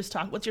 like we just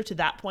talked, once you're to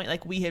that point,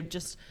 like we have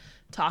just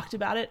talked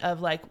about it,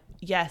 of like,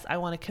 yes, I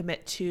want to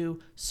commit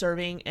to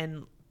serving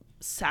and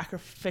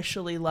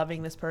sacrificially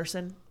loving this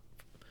person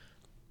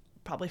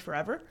probably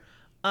forever.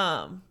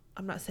 I'm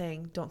not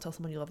saying don't tell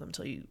someone you love them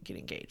until you get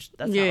engaged.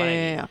 That's not what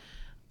I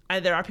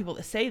mean. There are people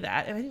that say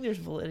that, and I think there's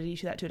validity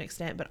to that to an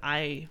extent, but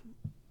I'm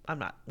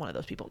not one of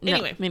those people.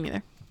 Anyway, me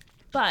neither.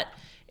 But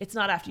it's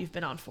not after you've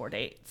been on 4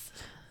 dates.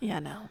 Yeah,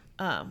 no.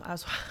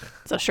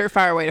 It's a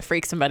surefire way to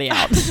freak somebody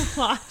out. I was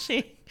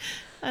watching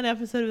an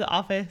episode of The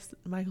Office.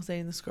 Michael's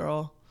dating this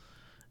girl,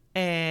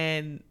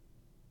 and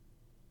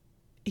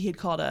he had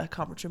called a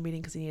conference room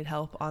meeting because he needed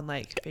help on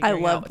like figuring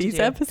out what to do. I love these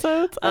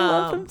episodes. I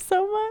love them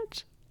so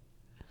much.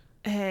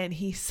 And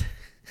he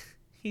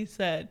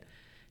said,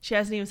 she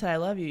hasn't even said I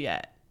love you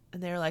yet.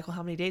 And they were like, well,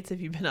 how many dates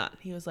have you been on?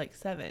 He was like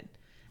 7.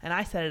 And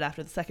I said it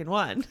after the second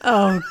one.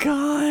 Oh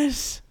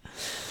gosh.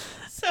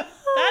 So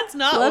that's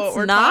not what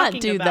we're talking about. Let's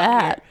not do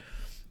that.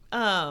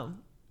 Here.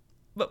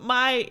 But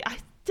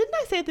didn't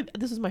I say that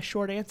this was my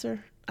short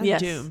answer? I'm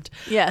doomed.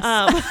 Yes.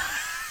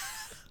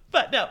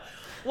 But no,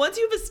 once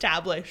you've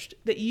established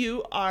that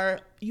you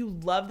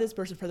love this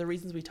person for the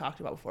reasons we talked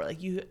about before, like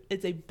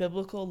it's a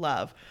biblical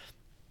love,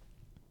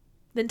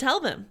 then tell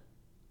them.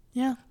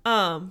 Yeah.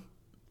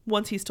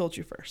 Once he's told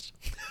you first.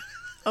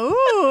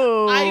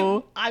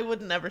 Oh. I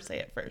would never say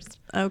it first.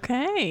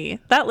 Okay.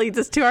 That leads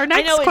us to our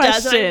next question. I know it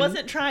does. I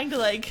wasn't trying to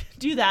like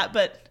do that,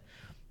 but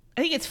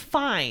I think it's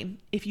fine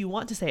if you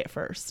want to say it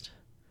first.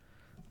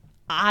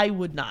 I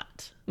would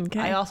not. Okay.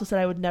 I also said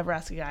I would never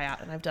ask a guy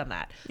out, and I've done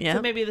that. Yeah.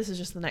 So maybe this is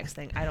just the next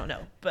thing. I don't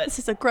know. But this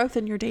is a growth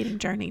in your dating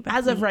journey.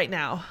 As of right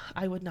now,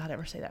 I would not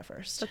ever say that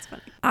first. That's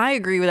funny. I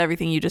agree with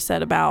everything you just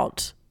said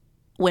about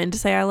when to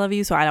say I love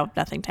you, so I have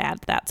nothing to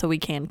add to that. So we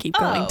can keep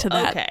going to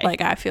that. Okay.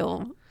 Like, I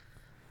feel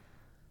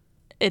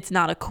it's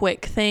not a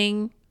quick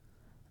thing,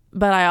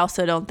 but I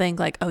also don't think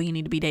like, oh, you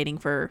need to be dating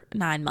for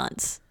 9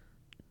 months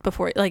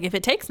before, like, if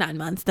it takes 9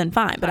 months, then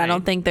fine. But I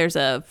don't think there's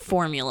a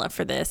formula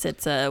for this.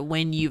 It's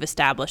when you've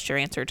established your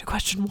answer to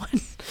question 1.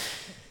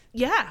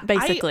 Yeah.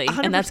 Basically.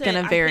 And that's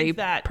going to vary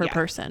per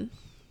person.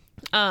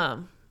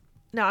 Now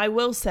I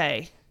will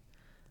say,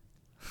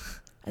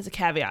 as a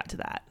caveat to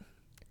that,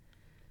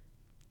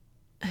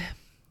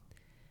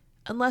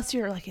 unless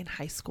you're like in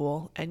high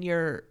school and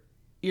you're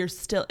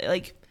still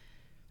like,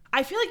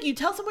 I feel like you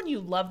tell someone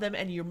you love them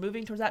and you're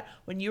moving towards that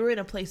when you're in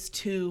a place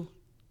to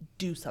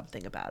do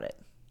something about it.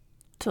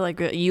 To like,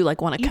 you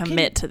like want to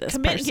commit to this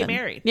commit person. And get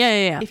married.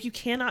 Yeah. If you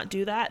cannot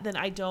do that, then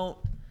I don't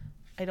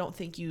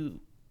think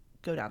you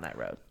go down that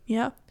road.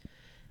 Yeah.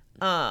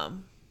 Now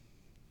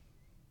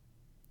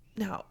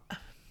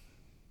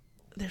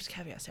there's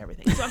caveats to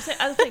everything. So I'm saying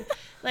other thing,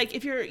 like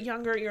if you're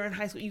younger, you're in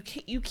high school,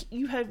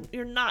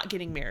 you're not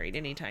getting married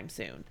anytime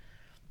soon.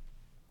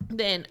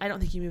 Then I don't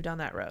think you move down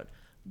that road.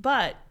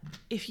 But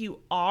if you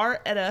are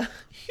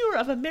you're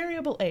of a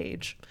marriable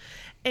age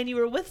and you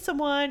were with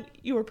someone,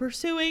 you were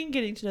pursuing,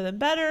 getting to know them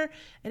better,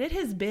 and it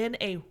has been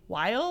a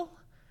while,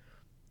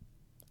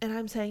 and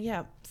I'm saying,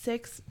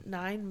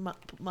 6-9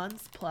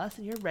 months plus,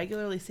 and you're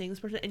regularly seeing this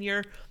person, and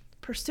you're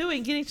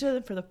pursuing, getting to know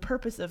them for the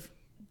purpose of,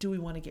 do we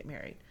want to get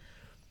married?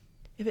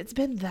 if it's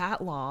been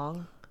that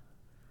long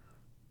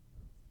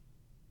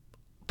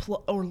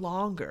or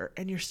longer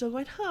and you're still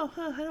going,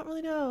 I don't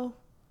really know.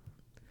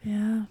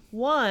 Yeah.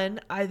 One,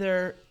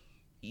 either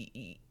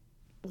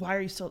why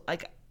are you still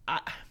like,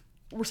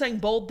 we're saying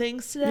bold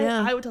things today.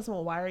 Yeah. I would tell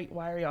someone,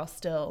 why are y'all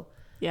still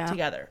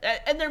together?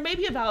 And there may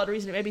be a valid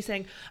reason. It may be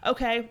saying,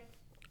 okay,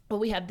 well,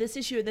 we have this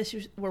issue and this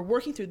issue. We're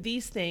working through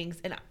these things,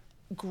 and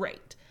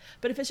great.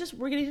 But if it's just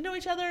we're getting to know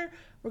each other,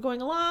 we're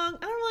going along, I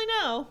don't really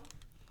know.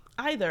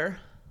 Either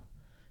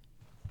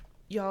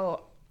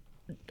y'all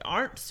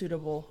aren't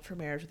suitable for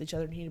marriage with each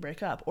other and you need to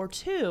break up. Or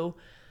two,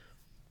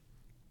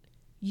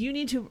 you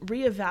need to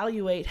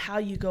reevaluate how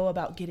you go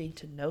about getting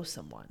to know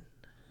someone.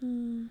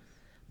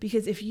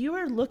 Because if you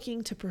are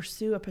looking to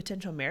pursue a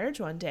potential marriage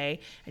one day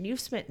and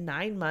you've spent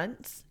 9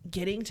 months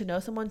getting to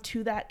know someone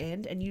to that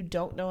end and you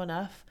don't know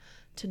enough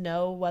to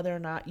know whether or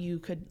not you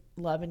could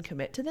love and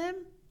commit to them,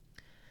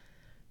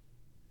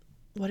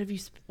 what have you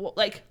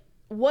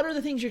what are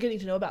the things you're getting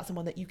to know about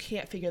someone that you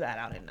can't figure that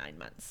out in 9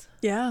 months?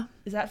 Yeah.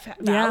 Is that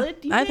valid?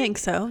 Yeah, I think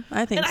so.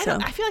 I feel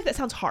like that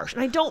sounds harsh,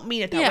 and I don't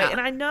mean it that way.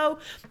 And I know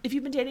if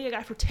you've been dating a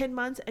guy for 10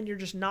 months and you're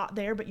just not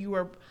there, but you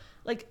are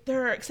like,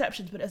 there are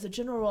exceptions, but as a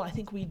general rule, I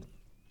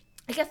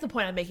guess the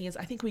point I'm making is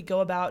I think we go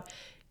about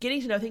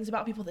getting to know things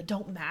about people that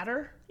don't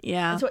matter.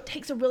 Yeah. And so it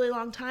takes a really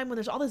long time when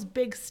there's all this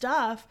big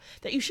stuff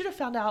that you should have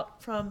found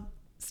out from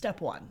step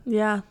 1.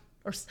 Yeah.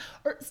 Or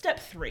step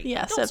 3.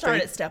 Yeah, don't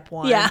start at step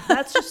 1. Yeah.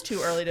 That's just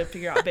too early to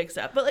figure out big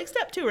stuff. But like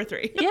step 2 or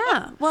 3.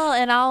 Yeah. Well,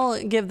 and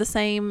I'll give the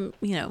same,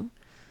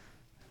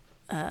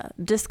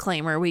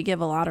 disclaimer we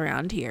give a lot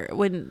around here.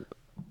 When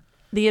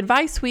the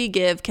advice we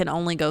give can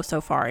only go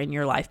so far in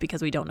your life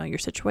because we don't know your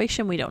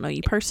situation. We don't know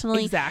you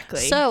personally. Exactly.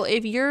 So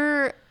if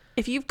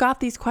you've got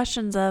these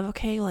questions of,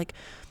 okay, like,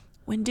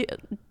 when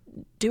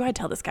do I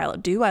tell this guy,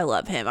 do I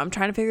love him? I'm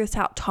trying to figure this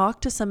out.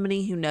 Talk to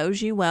somebody who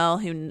knows you well,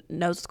 who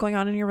knows what's going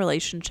on in your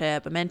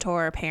relationship, a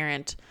mentor, a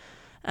parent,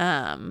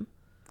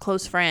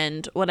 close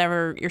friend,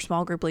 whatever, your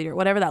small group leader,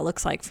 whatever that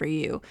looks like for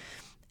you,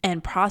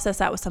 and process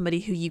that with somebody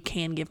who you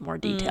can give more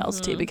details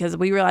to, because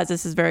we realize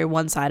this is very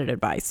one-sided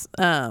advice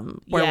where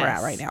we're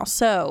at right now.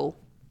 So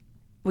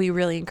we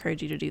really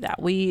encourage you to do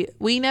that. We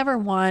never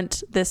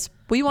want this.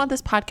 We want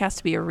this podcast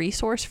to be a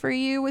resource for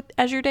you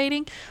as you're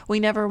dating. We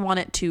never want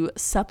it to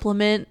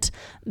supplement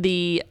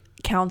the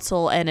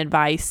counsel and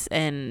advice.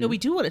 And no, we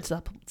do want it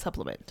to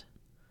supplement.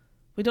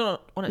 We don't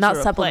want it not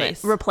to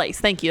supplement. Replace.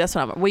 Thank you. That's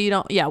what we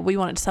don't. Yeah, we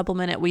want it to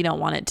supplement it. We don't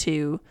want it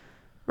to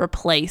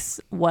replace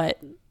what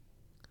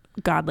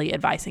godly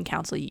advice and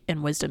counsel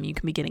and wisdom you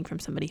can be getting from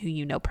somebody who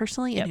you know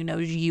personally and who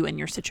knows you and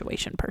your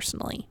situation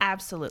personally.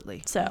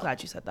 Absolutely. So I'm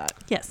glad you said that.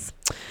 Yes.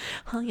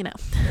 Well,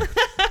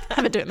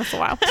 I've been doing this a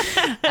while.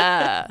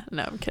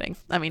 No, I'm kidding.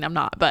 I mean, I'm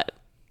not, but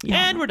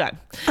and we're done.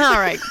 All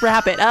right,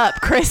 wrap it up,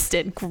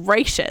 Kristen.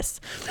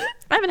 Gracious.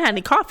 I haven't had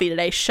any coffee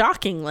today,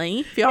 shockingly.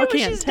 If y'all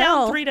can't she's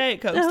tell. Down 3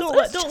 Diet Cokes.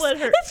 Don't let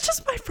her. It's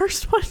just my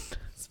first one.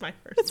 It's my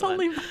first. It's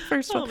only my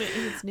first one.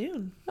 It's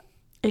noon.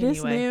 It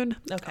is noon.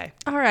 Okay.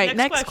 All right.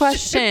 Next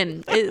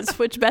question is,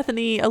 which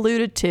Bethany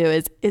alluded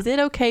to, is it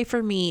okay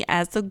for me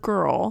as a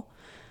girl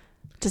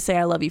to say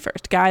I love you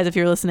first? Guys, if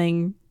you're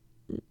listening,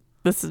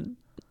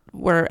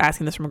 we're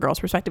asking this from a girl's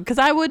perspective, because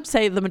I would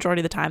say the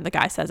majority of the time the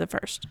guy says it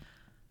first.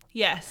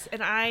 Yes,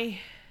 and I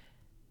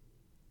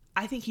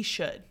think he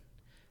should.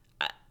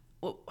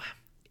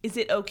 Is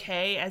it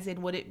okay? As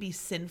in, would it be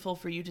sinful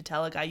for you to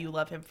tell a guy you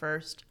love him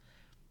first?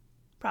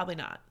 Probably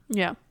not.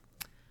 Yeah.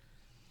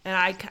 And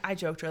I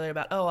joked earlier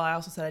about, I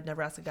also said I'd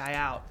never ask a guy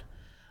out.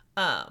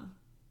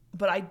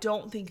 But I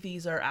don't think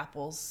these are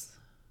apples.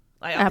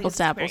 Apples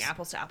to apples.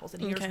 Apples to apples.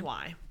 And here's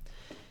why.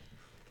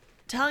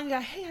 Telling a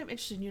guy, hey, I'm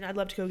interested in you and I'd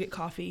love to go get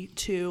coffee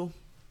to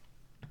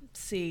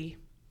see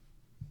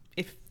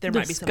if there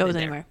might be something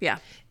there. Yeah.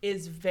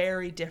 Is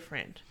very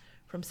different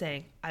from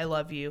saying, I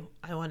love you.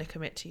 I want to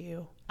commit to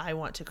you. I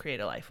want to create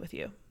a life with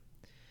you.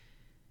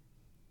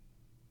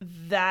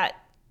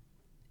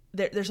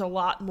 There's a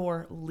lot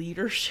more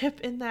leadership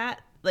in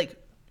that, like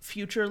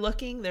future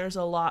looking. There's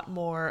a lot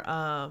more,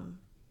 I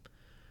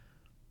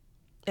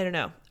don't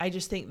know. I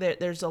just think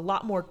that there's a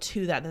lot more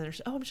to that than there's,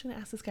 I'm just going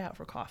to ask this guy out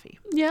for coffee.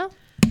 Yeah.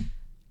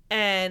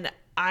 And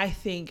I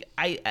think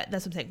that's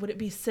what I'm saying. Would it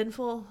be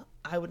sinful?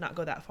 I would not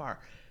go that far.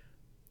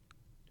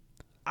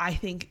 I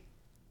think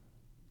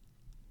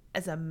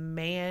as a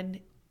man,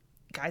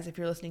 guys, if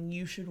you're listening,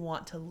 you should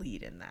want to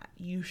lead in that.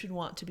 You should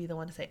want to be the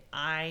one to say,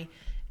 I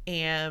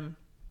am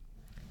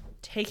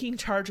taking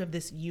charge of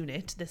this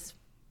unit, this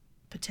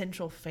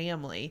potential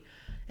family,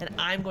 and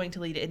I'm going to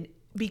lead in,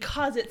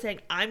 because it's saying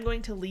I'm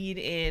going to lead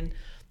in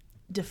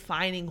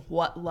defining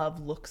what love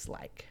looks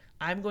like.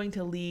 I'm going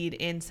to lead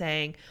in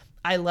saying,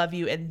 I love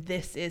you, and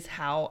this is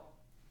how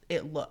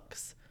it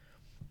looks.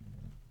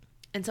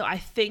 And so I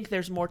think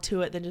there's more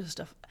to it than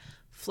just a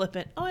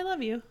flippant, I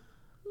love you.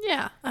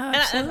 Yeah,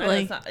 absolutely. I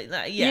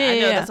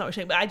know that's not what you're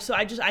saying, but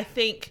I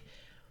think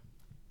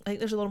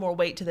there's a little more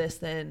weight to this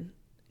than,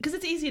 because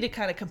it's easy to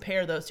kind of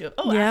compare those two.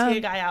 Asking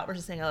a guy out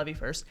versus saying I love you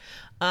first.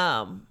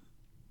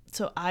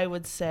 So I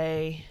would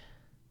say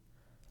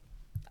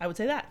I would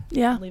say that.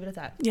 Yeah. I'll leave it at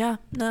that. Yeah.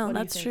 No,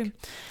 that's true.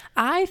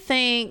 I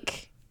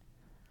think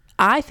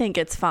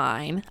it's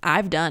fine.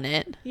 I've done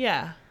it.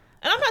 Yeah.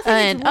 And I'm not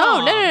saying it's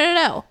wrong.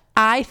 No.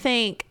 I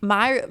think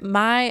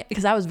my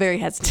because I was very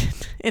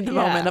hesitant in the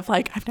moment of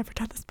like, I've never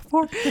done this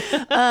before.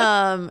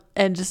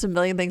 And just a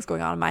million things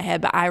going on in my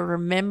head. But I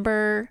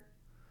remember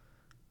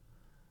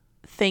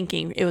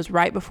thinking, it was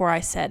right before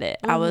I said it.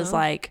 I was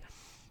like,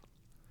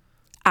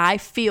 I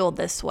feel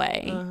this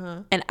way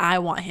and I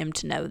want him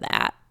to know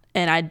that.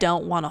 And I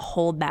don't want to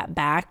hold that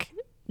back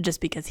just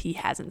because he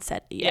hasn't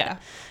said it yet. Yeah.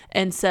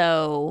 And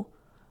so,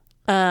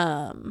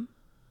 and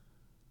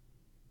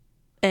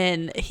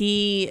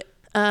he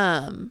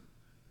don't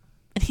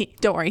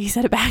worry, he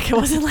said it back. It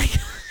wasn't like,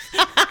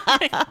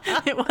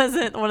 it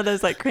wasn't one of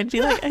those like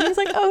cringy, like, and he's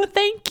like, oh,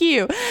 thank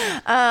you.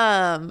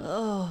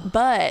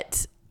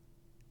 But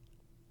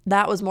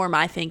that was more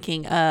my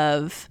thinking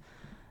of,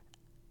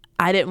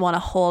 I didn't want to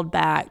hold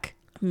back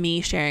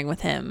me sharing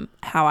with him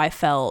how I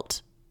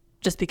felt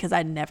just because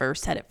I'd never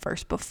said it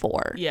first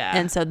before. Yeah.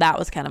 And so that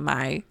was kind of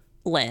my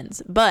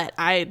lens. But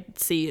I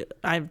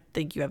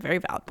think you have very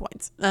valid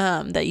points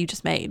that you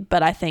just made.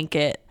 But I think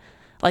it,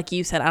 like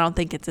you said, I don't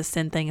think it's a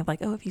sin thing of like,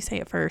 oh, if you say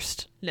it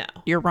first, no,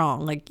 you're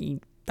wrong. Like,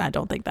 I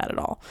don't think that at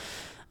all.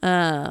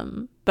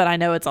 But I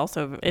know it's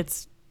also,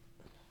 it's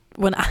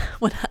when I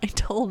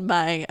told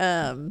my,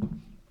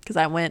 because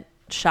I went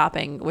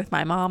shopping with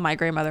my mom, my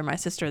grandmother, my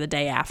sister the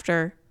day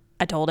after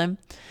I told him.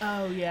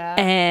 Oh yeah.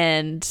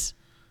 And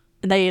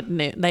they'd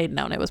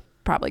known it was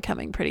probably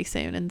coming pretty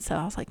soon, and so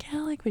I was like,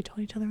 yeah, like we told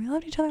each other we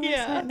loved each other.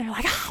 Yeah. And they're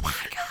like, oh my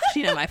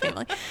gosh, my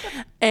family.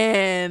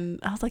 And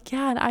I was like,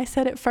 yeah, and I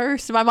said it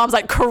first. And my mom's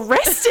like,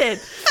 Kristen.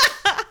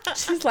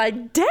 She's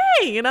like,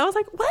 dang. And I was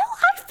like, well,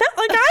 I felt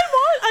like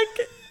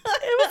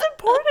it was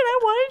important. I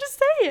wanted to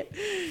say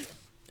it.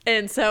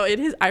 And so it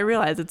is. I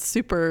realize it's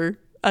super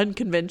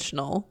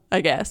unconventional,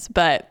 I guess,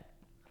 but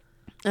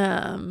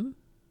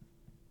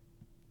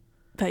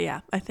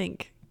yeah, I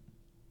think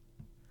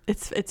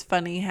it's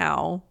funny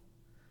how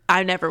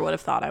I never would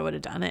have thought I would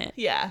have done it.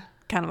 Yeah,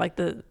 kind of like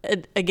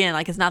again,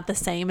 like it's not the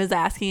same as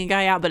asking a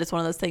guy out, but it's one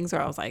of those things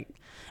where I was like,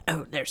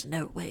 oh, there's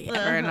no way ever,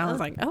 and I was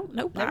like, oh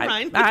nope, never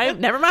mind.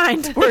 Never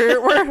mind.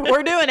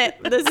 We're doing it.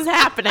 This is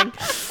happening.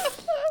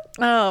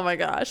 Oh my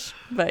gosh,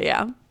 but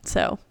yeah,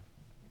 so.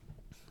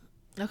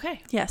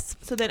 Okay. Yes.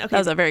 So then, okay. That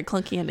was a very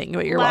clunky ending,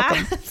 but you're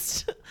welcome.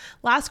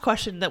 Last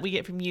question that we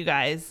get from you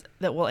guys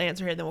that we'll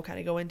answer here, and then we'll kind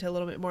of go into a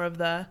little bit more of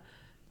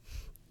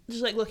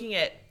just like looking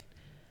at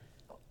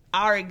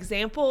our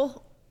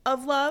example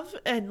of love.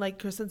 And like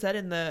Kristen said,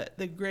 and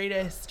the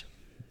greatest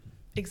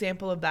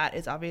example of that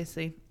is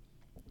obviously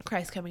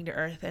Christ coming to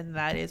earth. And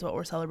that is what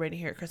we're celebrating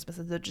here at Christmas.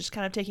 And so just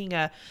kind of taking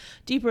a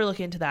deeper look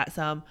into that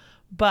some.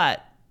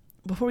 But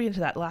before we get into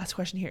that, last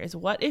question here is,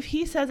 what if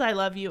he says I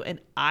love you and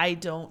I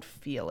don't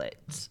feel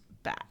it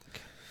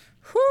back?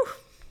 Whew.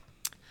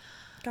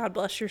 God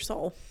bless your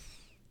soul.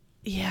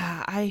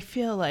 Yeah, I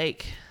feel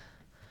like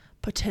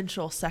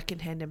potential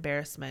secondhand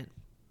embarrassment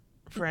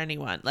for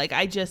anyone. Like,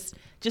 I just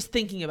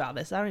thinking about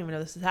this, I don't even know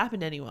this has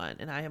happened to anyone,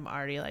 and I am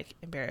already like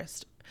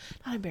embarrassed.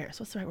 Not embarrassed.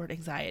 What's the right word?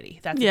 Anxiety.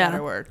 That's a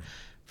better word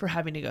for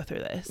having to go through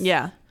this.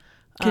 Yeah.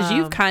 Because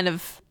you've kind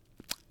of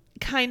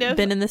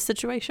been in this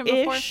situation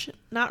before.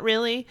 Not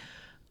really.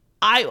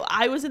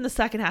 I was in the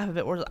second half of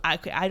it where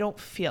I don't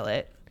feel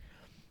it,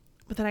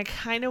 but then I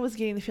kind of was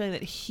getting the feeling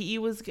that he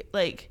was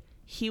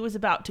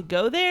about to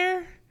go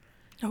there.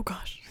 Oh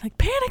gosh, like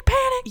panic.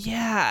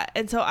 Yeah.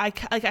 And so I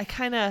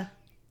kind of,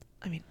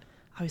 I mean,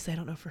 obviously I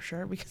don't know for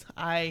sure because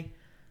I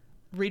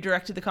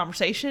redirected the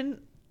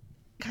conversation,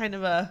 kind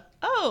of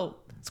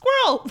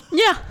squirrel.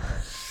 Yeah.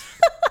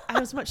 I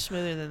was much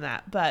smoother than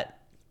that, but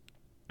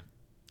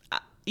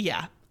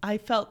yeah. I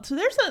felt, so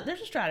there's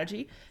a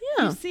strategy.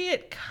 Yeah. You see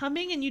it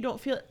coming and you don't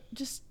feel it,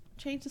 just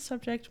change the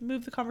subject,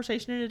 move the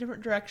conversation in a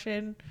different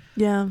direction.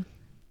 Yeah.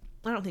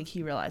 I don't think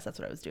he realized that's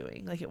what I was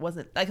doing. Like, it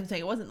wasn't, like I'm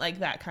saying, it wasn't like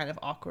that kind of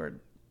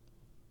awkward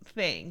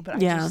thing, but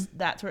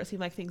that's where it seemed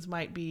like things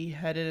might be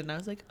headed. And I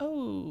was like,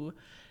 oh,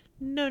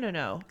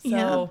 no.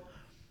 So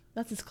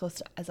that's as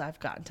close as I've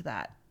gotten to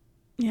that.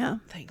 Yeah.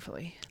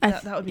 Thankfully.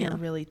 That would be a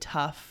really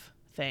tough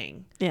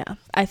thing. Yeah.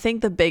 I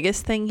think the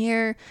biggest thing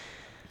here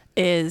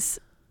is,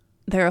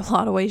 there are a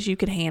lot of ways you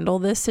could handle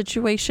this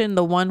situation.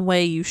 The one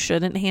way you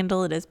shouldn't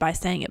handle it is by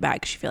saying it back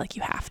because you feel like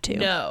you have to.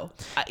 No,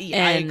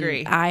 I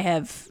agree. I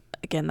have,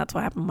 again, that's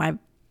what happened. My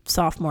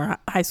sophomore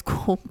high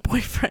school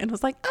boyfriend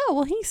was like, oh,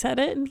 well, he said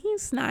it and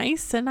he's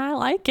nice and I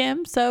like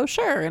him, so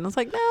sure. And I was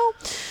like, no.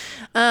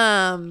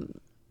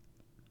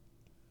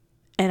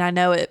 And I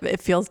know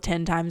it feels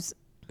 10 times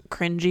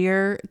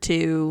cringier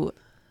to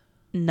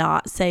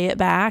not say it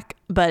back,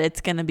 but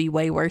it's going to be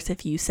way worse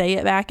if you say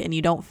it back and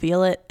you don't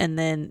feel it and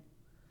then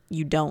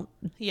you don't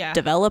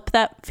develop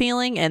that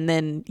feeling and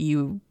then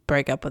you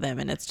break up with him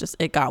and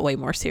it got way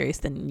more serious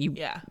than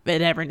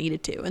it ever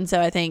needed to. And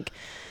so I think,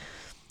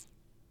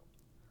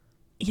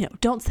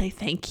 don't say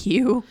thank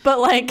you, but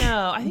like,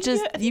 no, I think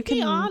you can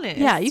be honest.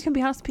 Yeah, you can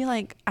be honest, be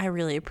like, I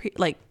really appreciate,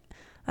 like,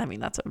 I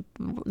mean, that's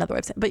another way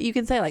of saying, but you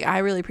can say like, I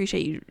really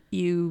appreciate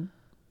you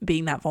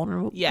being that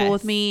vulnerable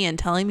with me and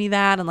telling me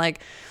that. And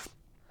like,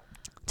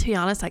 to be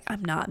honest, like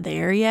I'm not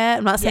there yet.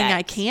 I'm not saying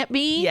I can't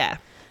be. Yeah.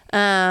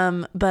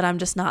 But I'm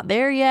just not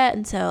there yet.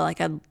 And so like,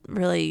 I'd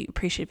really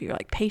appreciate if you're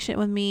like patient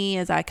with me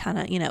as I kind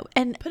of, you know,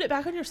 and put it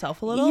back on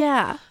yourself a little.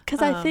 Yeah.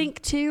 Cause I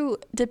think too,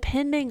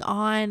 depending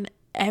on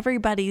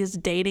everybody's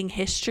dating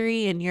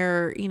history and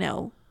your, you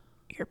know,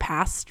 your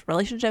past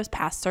relationships,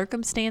 past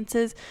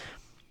circumstances,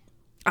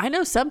 I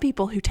know some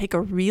people who take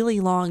a really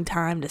long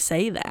time to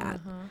say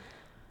that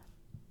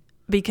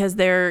because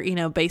they're, you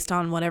know, based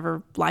on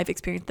whatever life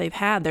experience they've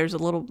had, there's a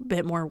little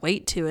bit more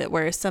weight to it.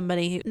 Whereas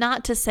somebody,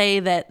 not to say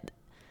that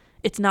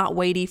it's not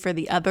weighty for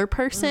the other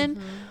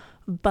person,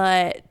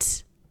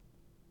 but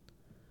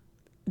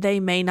they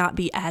may not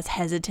be as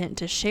hesitant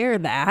to share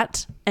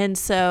that. And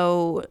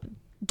so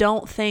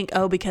don't think,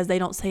 oh, because they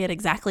don't say it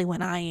exactly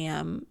when I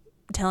am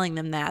telling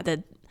them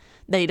that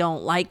they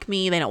don't like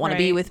me, they don't want to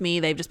be with me,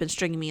 they've just been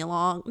stringing me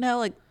along. No,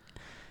 like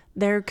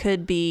there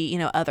could be, you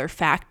know, other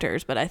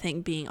factors, but I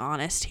think being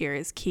honest here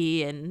is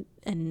key. And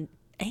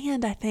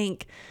I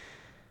think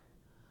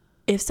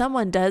if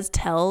someone does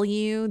tell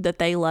you that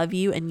they love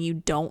you and you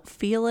don't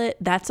feel it,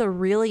 that's a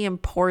really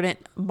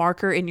important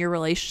marker in your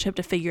relationship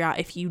to figure out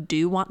if you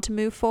do want to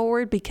move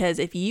forward. Because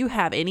if you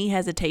have any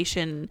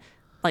hesitation,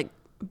 like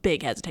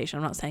big hesitation,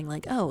 I'm not saying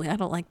like, oh, I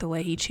don't like the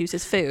way he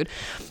chooses food.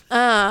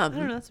 I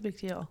don't know, that's a big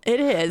deal.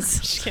 It is.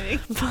 Just kidding.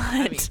 But,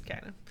 I mean,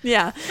 kind of.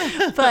 Yeah.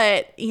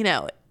 But, you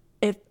know,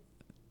 if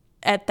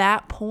at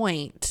that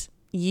point,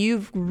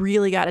 you've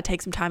really got to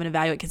take some time and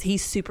evaluate, because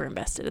he's super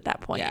invested at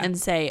that point, and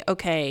say,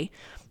 okay,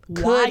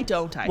 why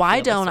don't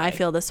I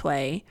feel this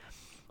way?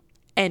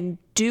 And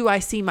do I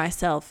see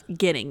myself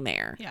getting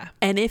there? Yeah.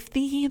 And if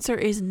the answer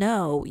is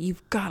no,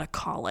 you've got to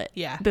call it.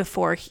 Yeah.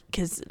 Before,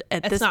 because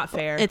it's not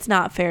fair. It's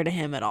not fair to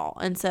him at all.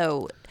 And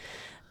so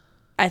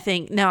I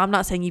think, now I'm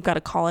not saying you've got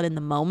to call it in the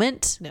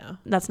moment. No.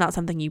 That's not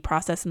something you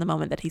process in the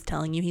moment, that he's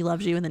telling you he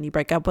loves you and then you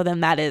break up with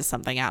him. That is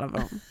something out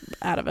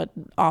of an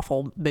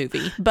awful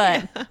movie.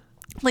 But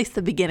at least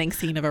the beginning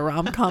scene of a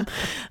rom-com.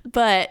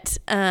 But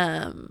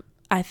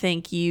I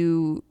think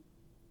you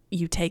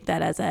take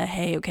that as a,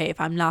 hey, okay,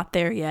 if I'm not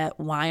there yet,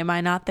 why am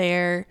I not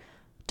there?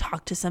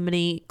 Talk to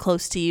somebody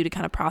close to you to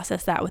kind of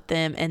process that with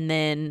them, and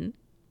then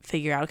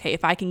figure out, okay,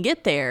 if I can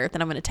get there,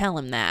 then I'm going to tell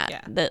him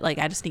that like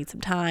I just need some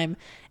time.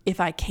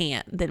 If I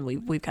can't, then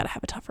we've got to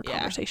have a tougher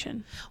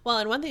conversation. Well,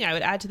 and one thing I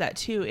would add to that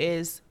too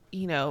is,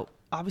 you know,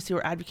 obviously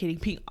we're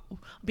advocating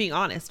being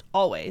honest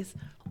always.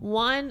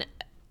 One,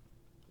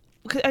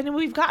 because I know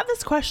we've gotten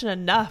this question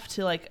enough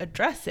to like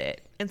address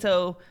it, and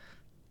so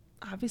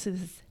obviously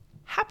this is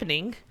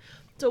happening.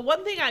 So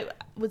one thing I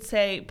would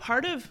say,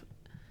 part of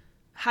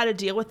how to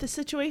deal with this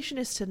situation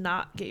is to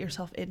not get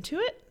yourself into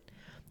it.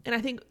 And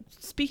I think,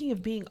 speaking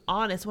of being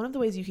honest, one of the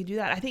ways you can do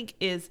that, I think,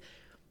 is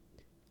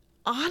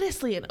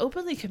honestly and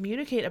openly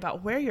communicate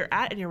about where you're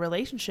at in your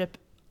relationship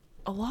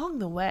along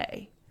the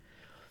way.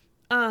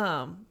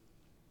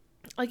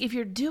 Like if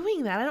you're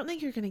doing that, I don't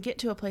think you're going to get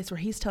to a place where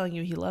he's telling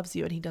you he loves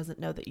you and he doesn't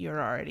know that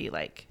you're already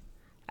like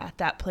at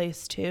that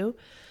place too.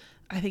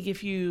 I think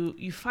if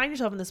you find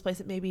yourself in this place,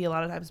 it may be a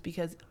lot of times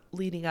because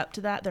leading up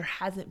to that, there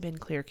hasn't been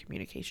clear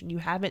communication. You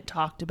haven't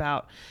talked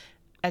about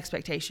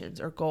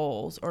expectations or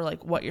goals or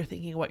like what you're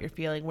thinking, what you're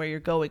feeling, where you're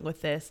going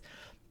with this.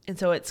 And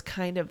so it's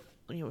kind of,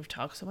 you know, we've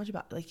talked so much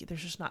about like,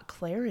 there's just not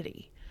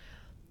clarity.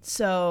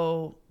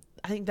 So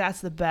I think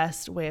that's the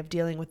best way of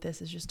dealing with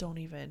this, is just don't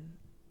even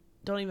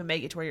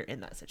make it to where you're in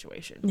that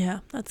situation.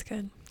 Yeah, that's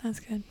good. That's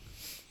good.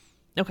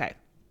 Okay.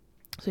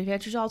 So you've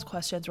answered y'all's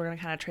questions. We're going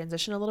to kind of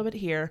transition a little bit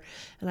here.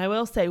 And I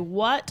will say,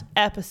 what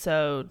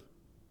episode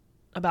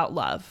about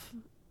love,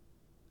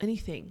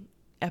 anything,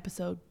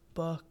 episode,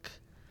 book,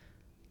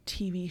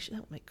 TV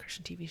show, like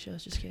Christian TV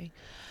shows, just kidding.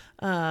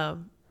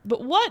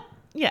 But what,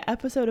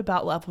 episode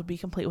about love would be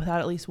complete without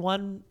at least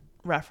one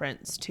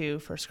reference to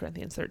 1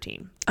 Corinthians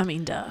 13? I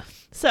mean, duh.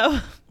 So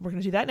we're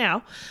going to do that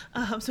now.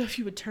 So if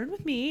you would turn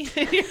with me,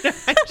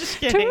 I'm just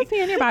kidding. Turn with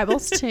me in your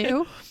Bibles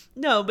too.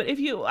 No, but if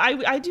you,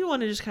 I do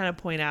want to just kind of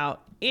point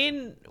out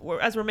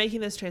as we're making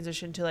this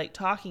transition to like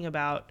talking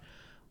about,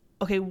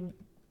 okay,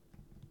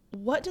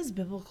 what does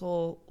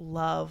biblical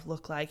love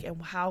look like, and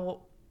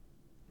how,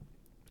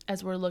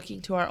 as we're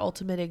looking to our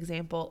ultimate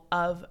example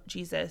of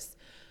Jesus,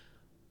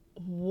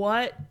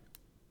 what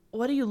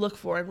do you look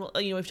for? And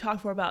we've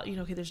talked about,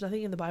 okay, there's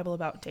nothing in the Bible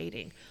about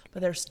dating,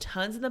 but there's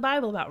tons in the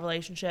Bible about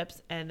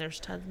relationships, and there's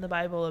tons in the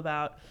Bible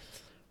about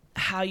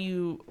how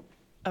you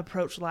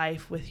approach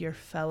life with your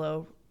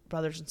fellow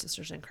brothers and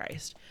sisters in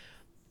Christ.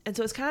 And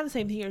so it's kind of the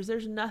same thing here.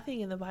 There's nothing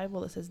in the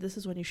Bible that says this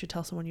is when you should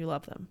tell someone you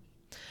love them.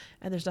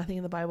 And there's nothing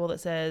in the Bible that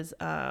says,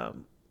 well,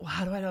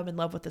 how do I know I'm in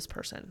love with this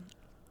person?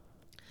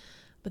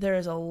 But there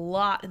is a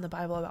lot in the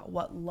Bible about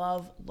what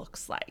love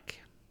looks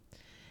like.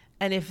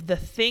 And if the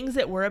things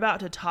that we're about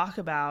to talk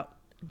about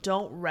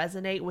don't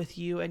resonate with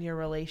you and your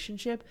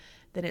relationship,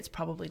 then it's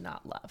probably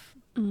not love.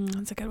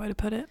 That's a good way to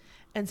put it.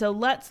 And so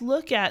let's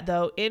look at,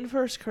 though, in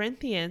 1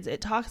 Corinthians, it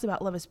talks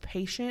about love is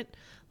patient,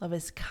 love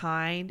is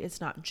kind,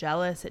 it's not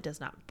jealous, it does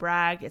not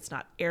brag, it's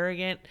not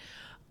arrogant.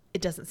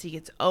 It doesn't seek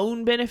its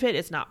own benefit.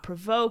 It's not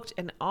provoked,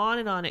 and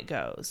on it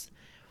goes.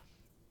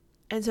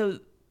 And so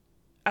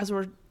as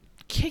we're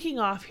kicking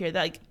off here, that,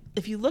 like,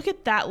 if you look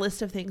at that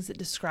list of things that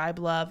describe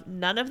love,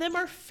 none of them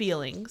are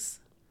feelings,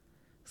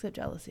 except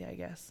jealousy, I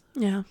guess.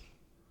 Yeah.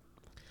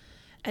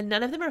 And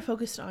none of them are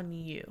focused on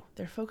you.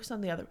 They're focused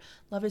on the other.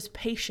 Love is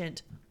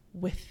patient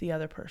with the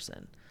other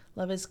person.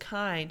 Love is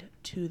kind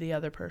to the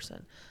other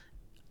person.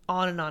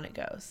 On it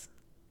goes.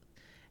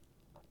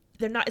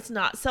 It's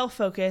not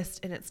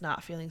self-focused, and it's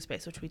not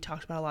feelings-based, which we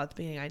talked about a lot at the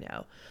beginning, I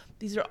know.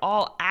 These are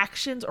all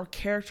actions or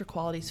character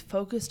qualities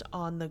focused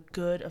on the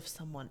good of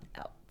someone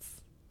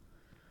else.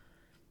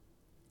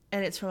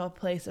 And it's from a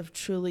place of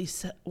truly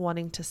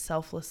wanting to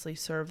selflessly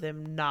serve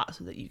them, not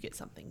so that you get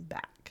something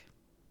back.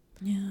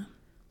 Yeah.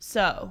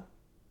 So,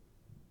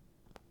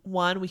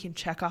 one, we can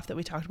check off that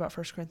we talked about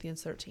 1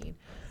 Corinthians 13.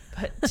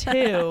 But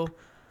two,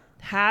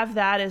 have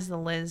that as the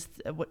lens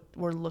of what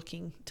we're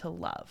looking to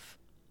love.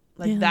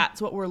 Like,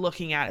 that's what we're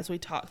looking at as we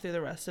talk through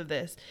the rest of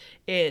this.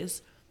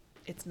 Is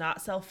it's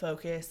not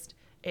self-focused.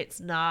 It's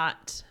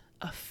not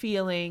a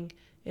feeling.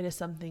 It is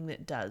something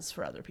that does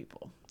for other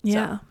people.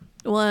 Yeah.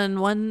 So. Well,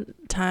 one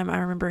time I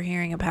remember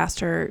hearing a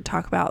pastor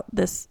talk about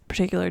this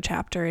particular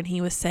chapter, and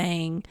he was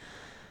saying,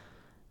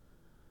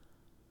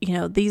 you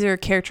know, these are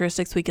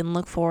characteristics we can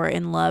look for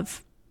in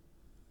love,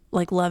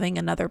 like loving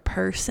another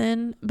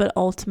person, but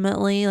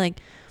ultimately,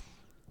 like,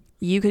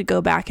 you could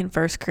go back in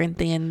 1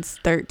 Corinthians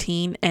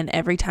 13 and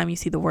every time you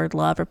see the word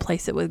love,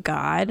 replace it with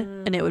God,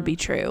 and it would be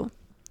true.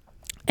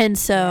 And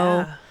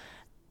so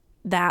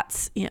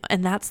that's, you know,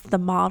 and that's the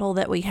model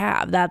that we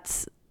have.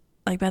 That's,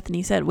 like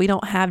Bethany said, we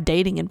don't have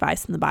dating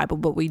advice in the Bible,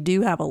 but we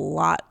do have a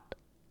lot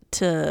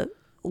to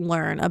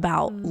learn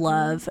about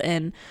love,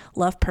 and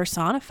love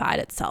personified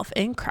itself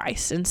in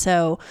Christ. And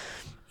so,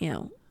 you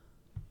know,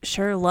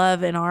 sure,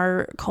 love in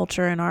our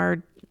culture and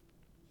our,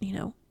 you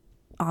know,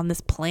 on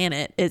this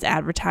planet is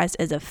advertised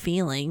as a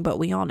feeling, but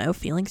we all know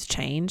feelings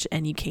change,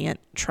 and you can't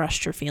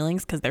trust your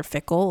feelings because they're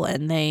fickle,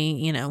 and they,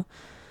 you know,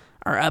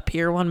 are up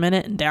here one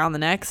minute and down the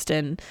next.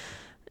 And,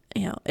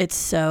 you know, it's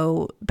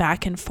so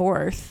back and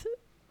forth.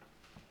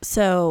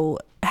 So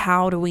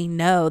how do we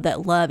know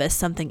that love is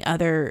something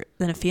other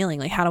than a feeling?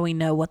 Like, how do we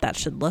know what that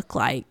should look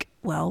like?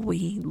 Well,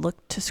 we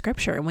look to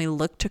Scripture, and we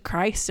look to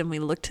Christ, and we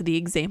look to the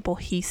example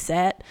he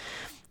set.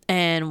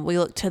 And we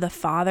look to the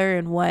Father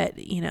and what,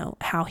 you know,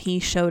 how he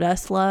showed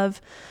us love,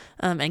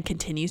 and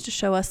continues to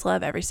show us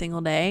love every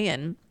single day.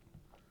 And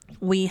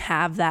we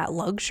have that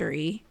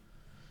luxury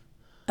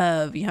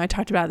of, you know, I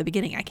talked about at the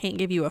beginning, I can't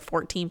give you a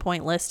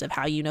 14-point list of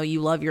how, you know,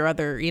 you love your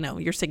other, you know,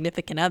 your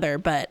significant other,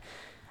 but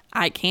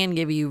I can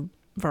give you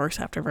verse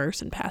after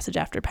verse and passage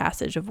after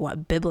passage of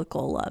what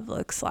biblical love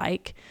looks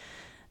like.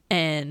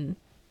 And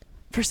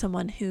for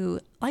someone who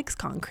likes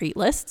concrete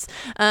lists,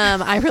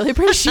 I really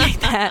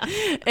appreciate that.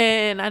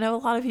 And I know a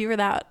lot of you are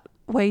that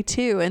way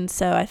too. And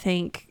so I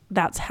think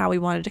that's how we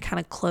wanted to kind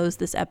of close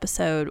this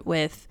episode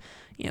with,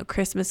 you know,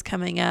 Christmas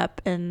coming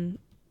up. And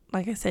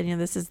like I said, you know,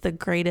 this is the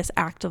greatest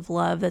act of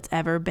love that's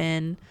ever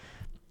been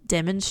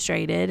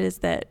demonstrated, is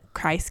that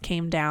Christ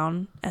came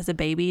down as a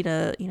baby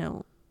to, you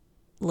know,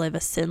 live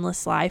a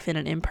sinless life in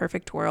an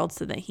imperfect world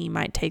so that he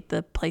might take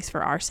the place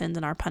for our sins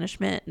and our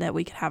punishment, and that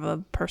we could have a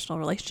personal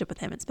relationship with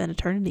him and spend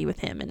eternity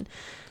with him. And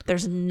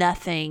there's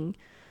nothing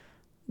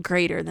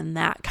greater than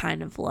that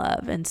kind of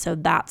love. And so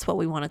that's what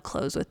we want to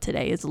close with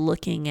today, is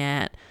looking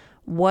at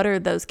what are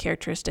those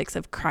characteristics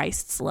of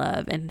Christ's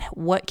love, and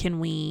what can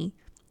we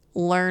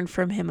learn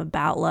from him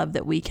about love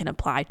that we can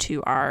apply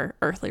to our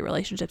earthly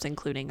relationships,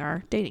 including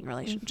our dating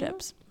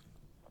relationships.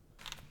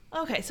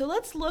 Okay, so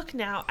let's look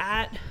now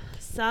at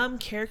some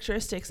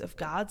characteristics of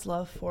God's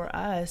love for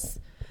us.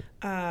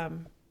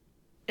 And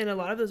a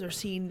lot of those are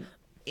seen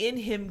in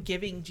him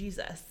giving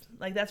Jesus.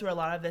 Like, that's where a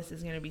lot of this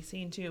is going to be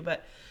seen too.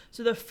 But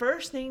so the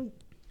first thing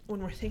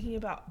when we're thinking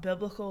about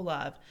biblical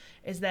love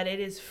is that it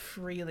is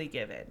freely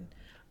given.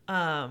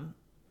 In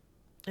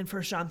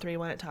 1 John 3,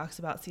 when it talks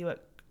about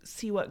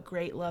see what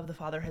great love the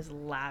Father has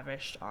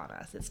lavished on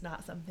us. It's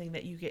not something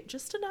that you get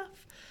just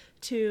enough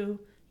to,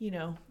 you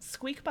know,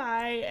 squeak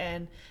by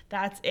and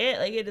that's it.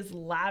 Like, it is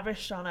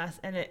lavished on us,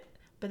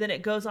 but then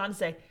it goes on to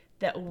say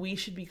that we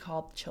should be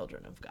called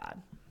children of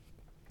God.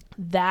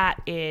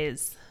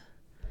 That's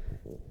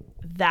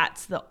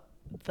the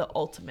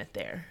ultimate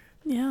there.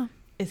 Yeah.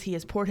 Is he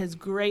has poured his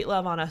great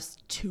love on us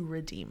to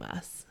redeem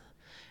us.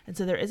 And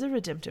so there is a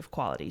redemptive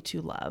quality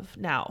to love.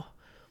 Now,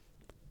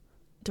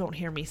 don't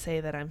hear me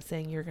say that I'm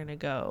saying you're going to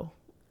go,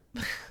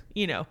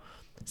 you know,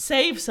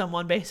 save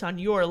someone based on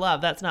your love.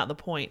 That's not the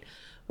point.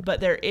 But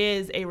there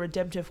is a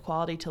redemptive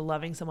quality to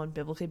loving someone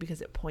biblically,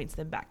 because it points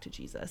them back to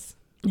Jesus.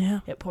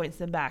 Yeah. It points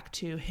them back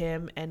to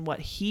him and what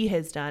he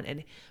has done,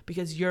 and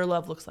because your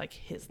love looks like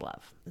his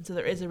love. And so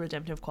there is a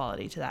redemptive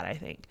quality to that, I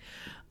think.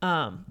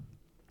 So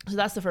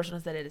that's the first one,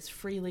 is that it is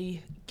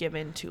freely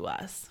given to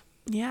us.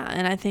 Yeah.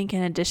 And I think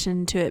in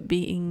addition to it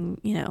being,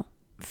 you know,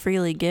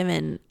 freely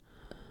given,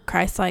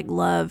 Christ-like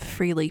love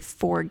freely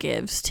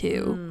forgives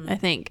too. I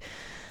think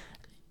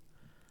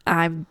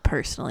I'm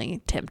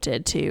personally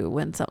tempted to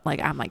when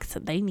I'm like, so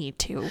they need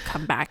to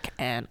come back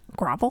and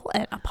grovel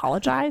and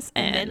apologize,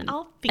 and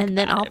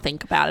then I'll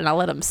think about it, and I'll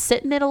let them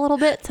sit in it a little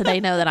bit so they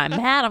know that I'm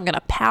mad. I'm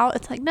gonna pout.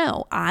 It's like,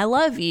 no, I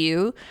love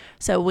you.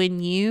 So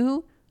when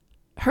you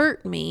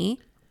hurt me,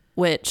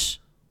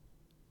 which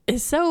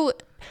is so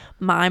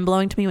mind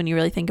blowing to me when you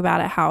really think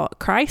about it, how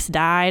Christ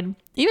died,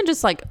 even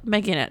just like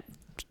making it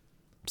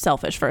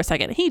selfish for a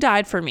second. He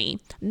died for me,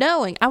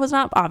 knowing I was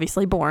not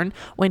obviously born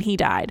when he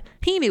died.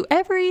 He knew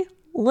every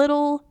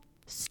little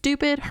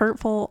stupid,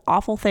 hurtful,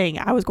 awful thing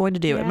I was going to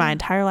do in my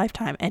entire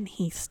lifetime, and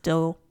he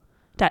still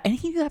died. And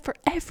he knew that for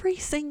every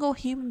single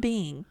human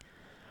being.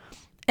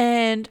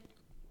 And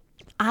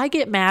I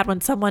get mad when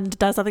someone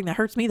does something that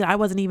hurts me that I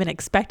wasn't even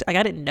expecting. Like,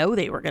 I didn't know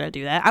they were going to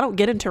do that. I don't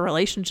get into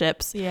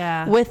relationships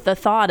with the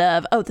thought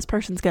of, oh, this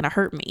person's going to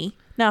hurt me.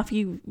 Now, if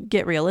you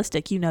get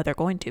realistic, you know they're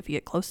going to if you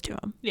get close to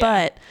them. Yeah.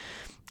 But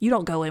you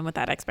don't go in with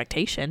that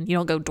expectation. You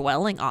don't go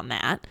dwelling on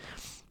that.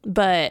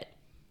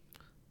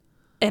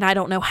 And I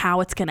don't know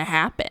how it's going to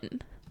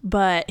happen.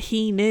 But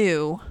he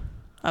knew,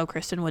 oh,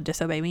 Kristen would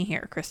disobey me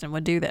here. Kristen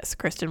would do this.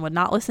 Kristen would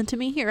not listen to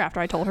me here after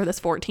I told her this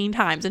 14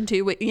 times in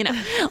 2 weeks,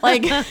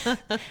 like,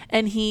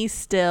 and he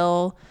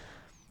still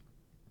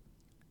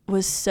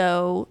was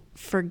so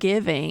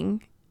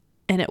forgiving,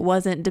 and it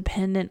wasn't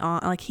dependent on,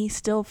 like, he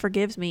still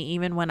forgives me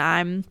even when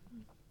I'm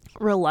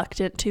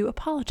reluctant to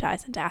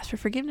apologize and to ask for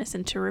forgiveness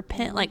and to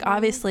repent. Like,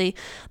 obviously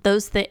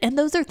those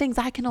are things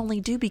I can only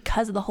do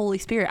because of the Holy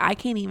Spirit. I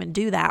can't even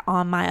do that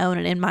on my own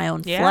and in my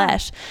own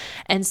flesh.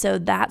 And so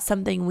that's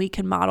something we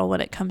can model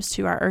when it comes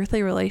to our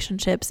earthly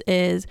relationships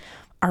is,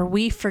 are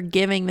we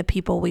forgiving the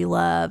people we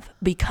love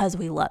because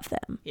we love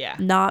them? Yeah.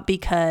 Not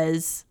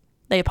because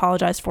they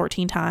apologized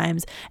 14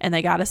 times and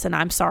they got us an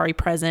I'm sorry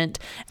present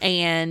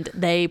and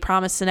they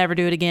promised to never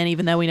do it again,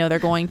 even though we know they're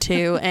going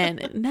to.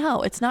 And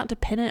no, it's not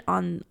dependent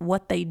on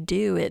what they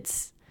do.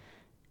 It's,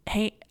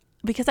 hey,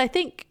 because I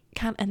think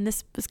and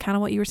this is kind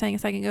of what you were saying a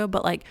second ago,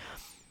 but like,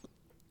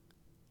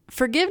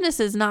 forgiveness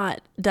is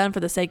not done for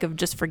the sake of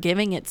just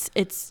forgiving.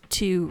 It's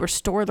to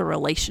restore the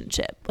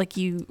relationship. Like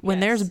when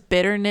there's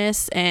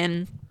bitterness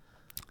and,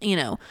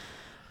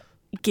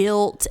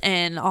 guilt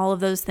and all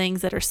of those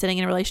things that are sitting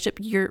in a relationship,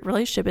 your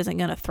relationship isn't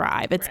going to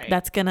thrive.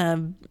 That's going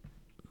to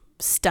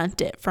stunt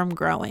it from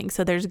growing.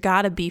 So there's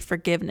got to be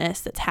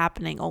forgiveness that's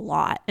happening a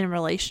lot in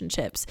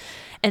relationships.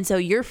 And so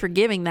you're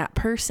forgiving that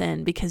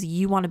person because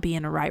you want to be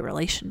in a right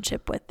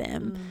relationship with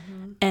them.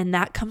 Mm-hmm. And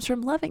that comes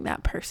from loving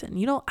that person.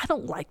 I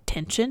don't like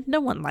tension. No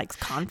one likes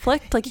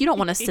conflict. Like, you don't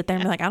want to sit there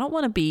and be like, I don't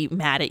want to be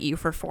mad at you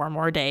for 4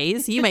 more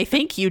days. You may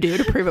think you do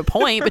to prove a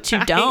point, but you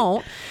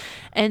don't.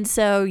 And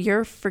so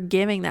you're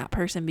forgiving that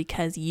person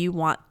because you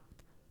want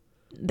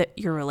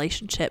your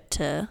relationship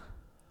to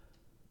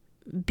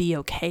be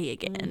okay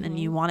again. Mm-hmm. And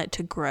you want it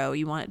to grow.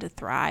 You want it to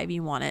thrive.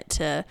 You want it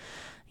to,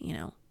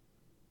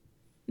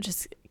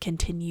 just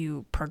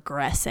continue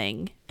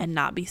progressing and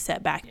not be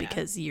set back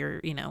because you're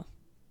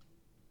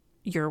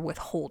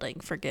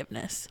withholding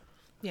forgiveness.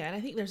 Yeah. And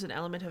I think there's an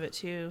element of it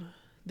too,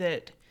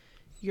 that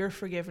your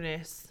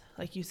forgiveness,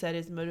 like you said,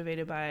 is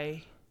motivated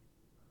by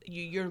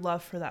your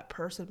love for that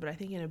person, but I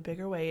think in a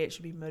bigger way it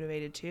should be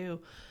motivated too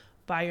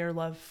by your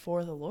love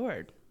for the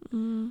Lord.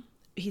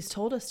 He's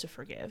told us to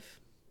forgive,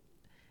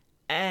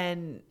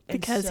 and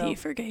because he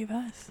forgave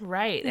us,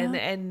 right? Yeah.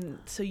 And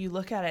so you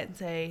look at it and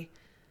say,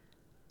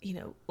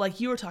 like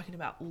you were talking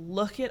about,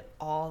 look at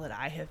all that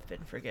I have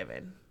been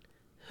forgiven.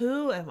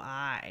 Who am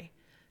I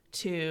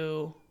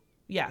to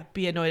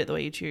be annoyed at the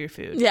way you chew your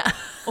food,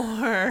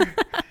 or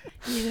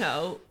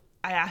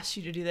I asked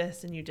you to do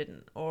this and you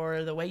didn't,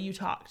 or the way you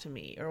talk to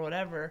me or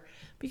whatever,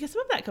 because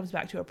some of that comes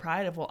back to a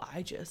pride of, well,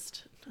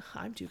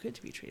 I'm too good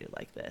to be treated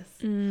like this.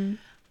 And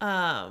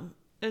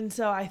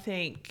so I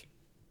think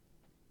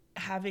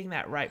having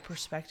that right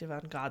perspective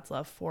on God's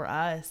love for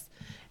us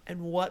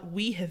and what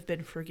we have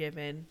been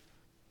forgiven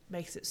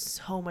makes it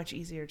so much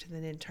easier to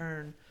then in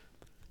turn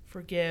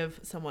forgive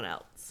someone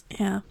else.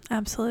 Yeah,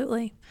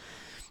 absolutely.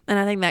 And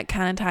I think that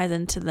kind of ties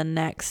into the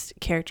next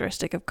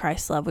characteristic of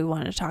Christ's love we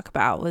wanted to talk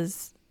about,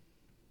 was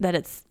that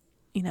it's,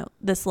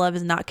 this love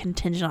is not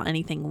contingent on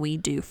anything we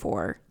do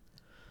for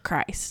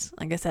Christ.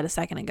 Like I said a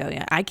second ago,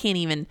 I can't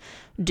even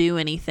do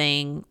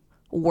anything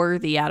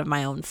worthy out of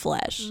my own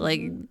flesh. Mm-hmm.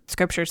 Like,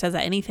 scripture says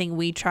that anything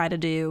we try to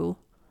do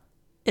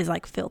is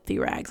like filthy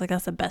rags. Like,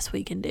 that's the best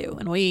we can do.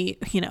 And we,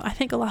 I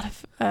think a lot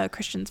of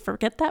Christians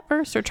forget that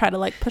verse or try to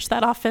like push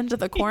that off into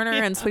the corner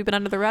and sweep it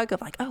under the rug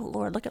of like, oh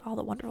Lord, look at all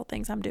the wonderful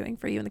things I'm doing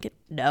for you. And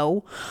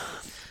no,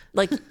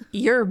 like,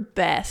 your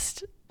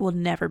best will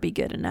never be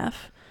good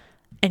enough.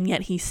 And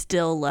yet he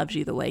still loves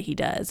you the way he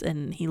does.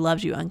 And he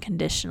loves you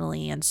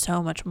unconditionally and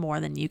so much more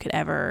than you could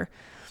ever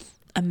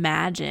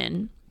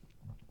imagine.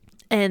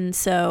 And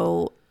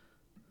so,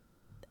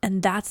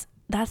 and that's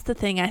the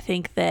thing, I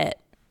think, that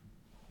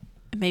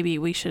maybe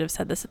we should have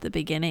said this at the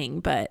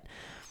beginning, but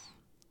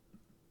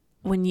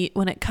when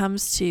it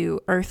comes to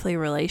earthly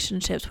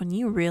relationships, when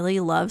you really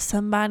love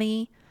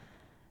somebody,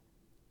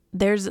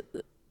 there's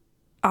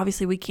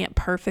obviously we can't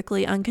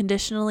perfectly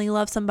unconditionally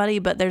love somebody,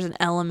 but there's an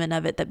element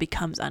of it that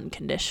becomes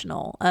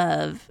unconditional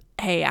of,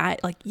 hey,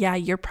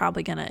 you're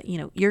probably gonna,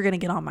 you're gonna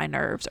get on my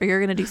nerves, or you're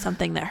gonna do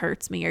something that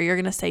hurts me, or you're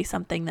gonna say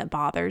something that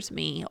bothers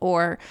me,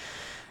 or,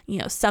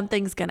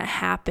 something's gonna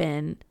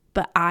happen,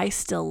 but I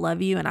still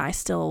love you and I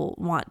still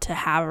want to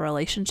have a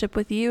relationship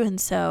with you. And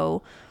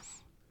so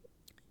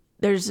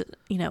there's,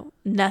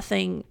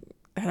 nothing,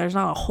 there's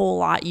not a whole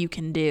lot you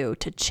can do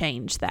to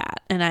change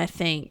that. And I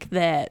think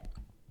that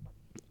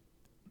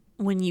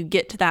when you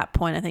get to that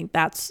point, I think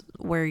that's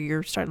where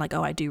you're starting like,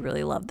 oh, I do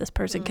really love this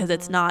person. Because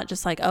it's not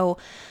just like, oh,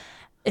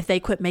 if they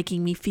quit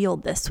making me feel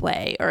this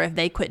way, or if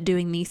they quit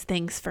doing these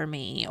things for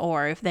me,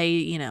 or if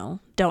they,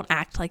 don't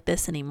act like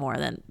this anymore,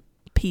 then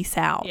peace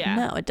out. Yeah.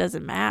 No, it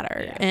doesn't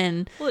matter. Yeah.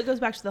 And well, it goes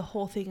back to the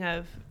whole thing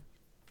of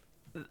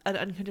an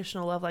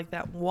unconditional love like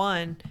that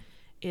one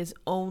is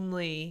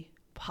only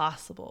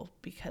possible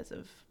because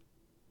of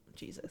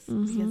Jesus.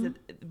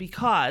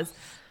 Because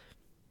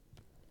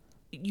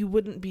you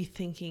wouldn't be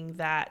thinking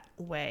that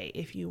way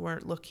if you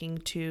weren't looking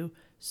to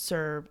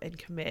serve and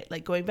commit.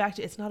 Like, going back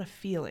to, it's not a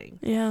feeling.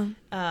 Yeah.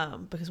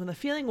 Because when the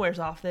feeling wears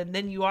off,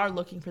 then you are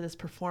looking for this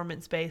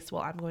performance based,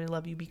 well, I'm going to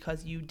love you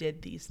because you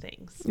did these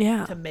things.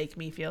 Yeah. To make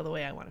me feel the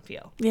way I want to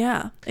feel.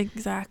 Yeah,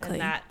 exactly.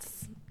 And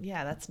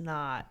that's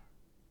not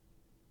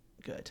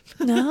good.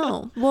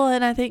 No. Well,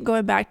 and I think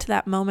going back to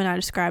that moment I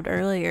described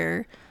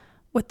earlier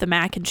with the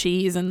mac and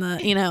cheese and the,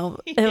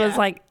 it was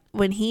like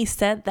when he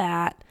said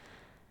that,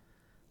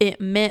 it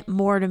meant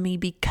more to me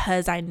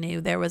because I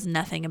knew there was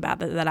nothing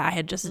about it that I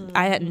had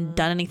I hadn't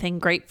done anything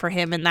great for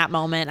him in that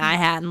moment. I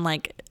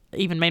hadn't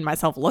even made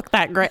myself look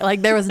that great.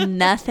 Like, there was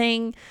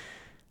nothing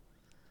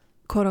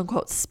quote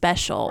unquote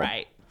special.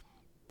 Right.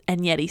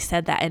 And yet he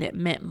said that and it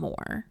meant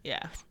more.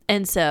 Yeah.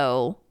 And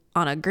so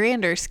on a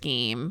grander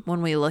scheme,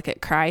 when we look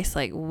at Christ,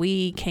 like,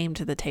 we came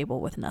to the table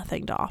with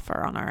nothing to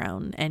offer on our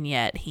own. And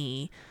yet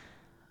he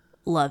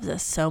loves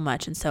us so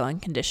much and so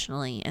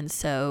unconditionally and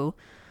so,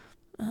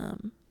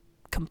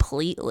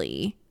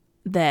 completely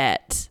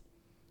that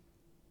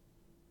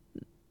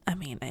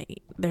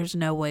there's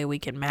no way we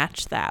can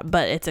match that,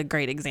 but it's a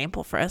great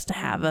example for us to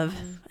have of,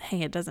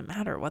 hey, it doesn't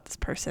matter what this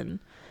person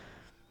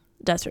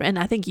does. And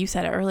I think you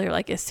said it earlier,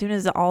 like, as soon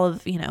as all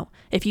of,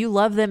 if you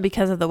love them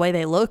because of the way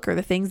they look or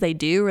the things they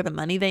do or the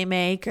money they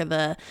make or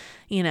the,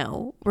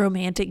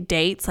 romantic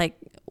dates, like,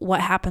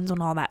 what happens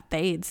when all that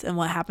fades and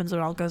what happens when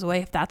it all goes away?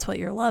 If that's what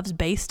your love's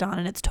based on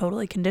and it's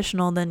totally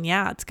conditional, then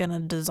yeah, it's going to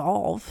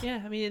dissolve.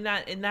 Yeah. I mean,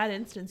 in that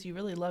instance, you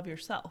really love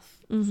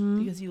yourself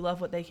because you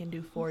love what they can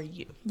do for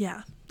you.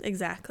 Yeah,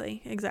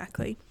 exactly.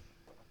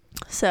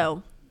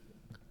 So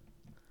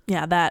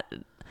yeah,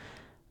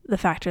 the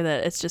factor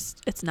that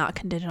it's not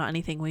contingent on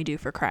anything we do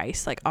for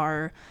Christ. Like,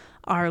 our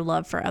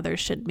love for others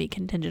should be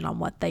contingent on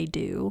what they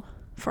do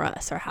for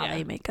us or how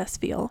they make us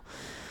feel.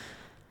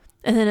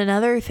 And then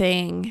another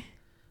thing,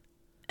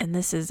 and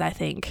this is, I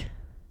think,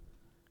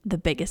 the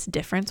biggest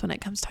difference when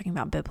it comes to talking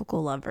about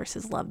biblical love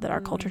versus love that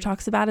our culture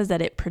talks about, is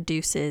that it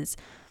produces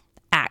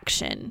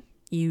action.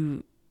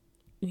 You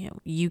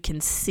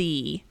can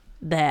see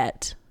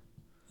that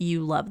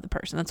you love the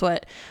person. That's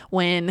what,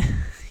 when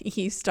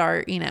you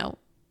start,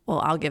 well,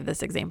 I'll give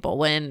this example.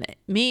 When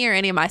me or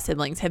any of my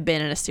siblings have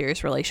been in a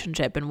serious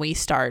relationship and we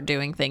start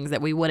doing things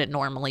that we wouldn't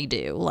normally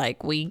do,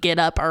 like we get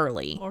up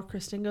early. Or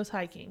Kristen goes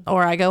hiking.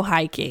 Or I go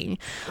hiking.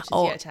 Which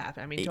is yet to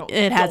happen. I mean,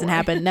 it hasn't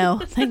happened.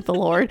 No, thank the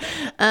Lord.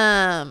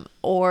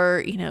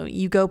 Or,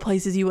 you go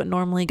places you wouldn't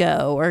normally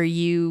go, or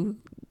you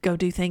go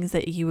do things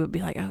that you would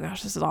be like, oh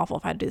gosh, this is awful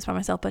if I had to do this by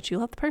myself, but you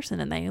love the person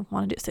and they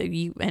want to do it.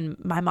 So and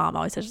my mom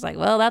always says, like,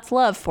 well, that's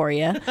love for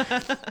you.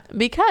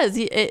 Because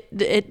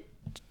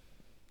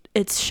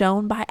it's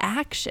shown by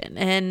action.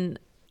 And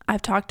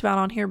I've talked about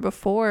on here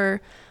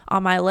before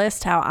on my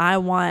list how I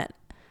want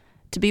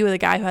to be with a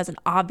guy who has an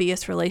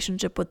obvious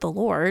relationship with the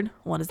Lord.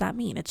 What does that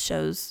mean? It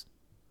shows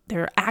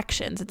their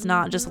actions. It's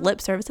not just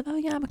lip service of, oh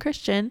yeah, I'm a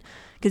Christian.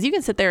 Because you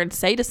can sit there and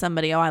say to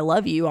somebody, oh, I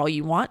love you, all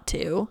you want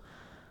to.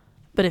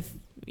 But if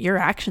your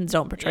actions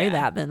don't portray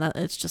that, then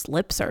it's just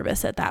lip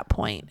service at that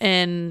point.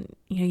 And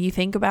you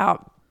think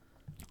about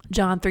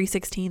John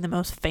 3:16, the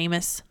most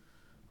famous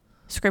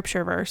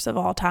scripture verse of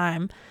all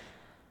time.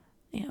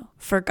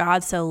 For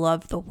God so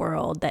loved the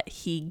world that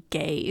he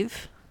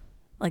gave,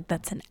 like,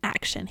 that's an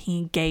action.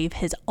 He gave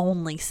his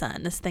only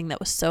son, this thing that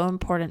was so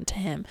important to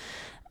him,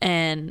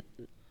 and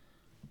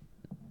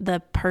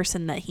the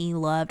person that he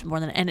loved more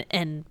than,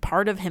 and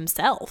part of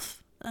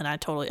himself. And I'm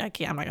not going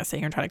to sit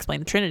here and try to explain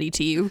the Trinity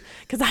to you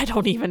because I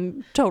don't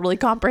even totally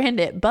comprehend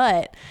it,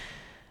 but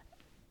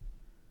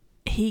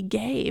he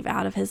gave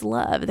out of his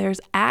love. There's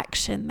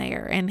action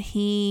there. And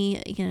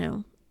he,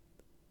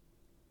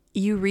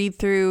 you read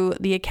through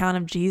the account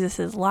of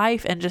Jesus's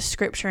life and just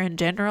scripture in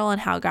general and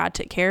how God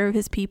took care of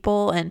his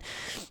people and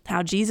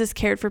how Jesus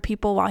cared for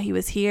people while he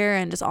was here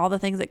and just all the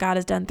things that God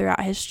has done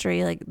throughout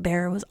history. Like,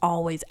 there was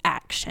always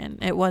action.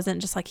 It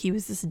wasn't just like he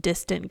was this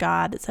distant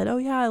God that said, oh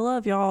yeah, I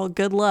love y'all,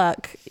 good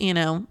luck.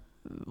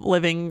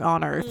 living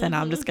on earth and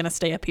I'm just going to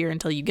stay up here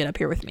until you get up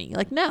here with me.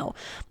 Like, no,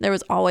 there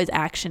was always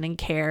action and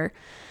care.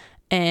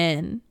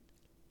 And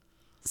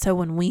so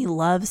when we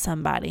love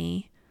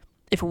somebody,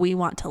 if we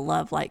want to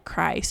love like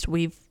Christ,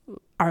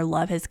 our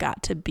love has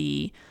got to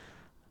be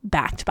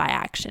backed by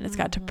action. It's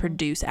got to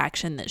produce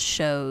action that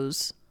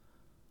shows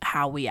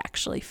how we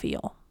actually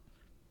feel.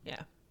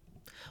 Yeah.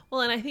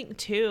 Well, and I think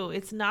too,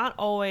 it's not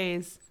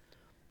always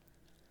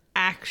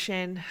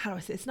action. How do I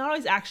say? It's not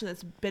always action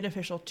that's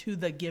beneficial to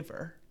the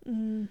giver.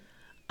 And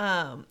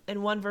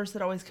one verse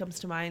that always comes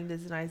to mind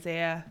is in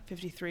Isaiah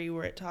 53,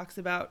 where it talks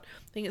about,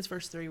 I think it's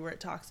verse 3, where it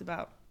talks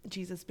about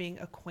Jesus being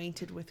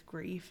acquainted with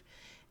grief.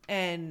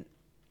 And,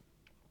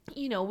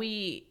 you know,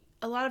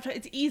 a lot of times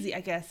it's easy,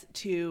 I guess,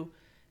 to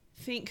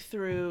think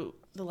through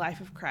the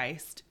life of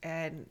Christ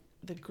and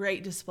the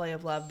great display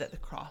of love that the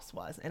cross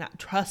was. And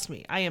trust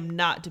me, I am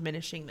not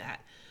diminishing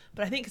that.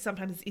 But I think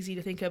sometimes it's easy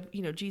to think of,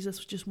 you know,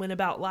 Jesus just went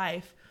about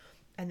life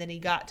and then he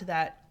got to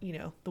that, you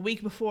know, the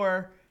week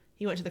before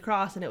he went to the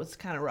cross and it was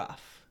kind of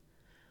rough.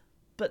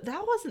 But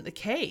that wasn't the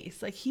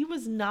case. Like, he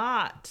was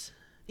not,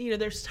 you know,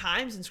 there's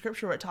times in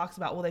scripture where it talks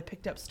about, well, they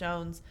picked up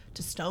stones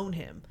to stone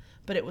him,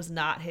 but it was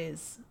not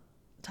his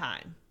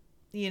time,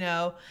 you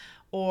know,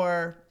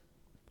 or,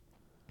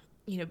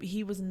 you know,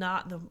 he was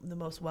not the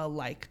most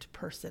well-liked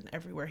person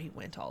everywhere he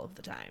went all of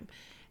the time.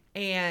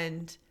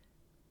 And,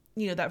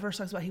 you know, that verse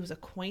talks about he was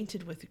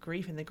acquainted with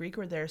grief, and the Greek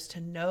word there is to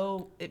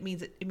know. It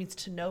means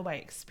to know by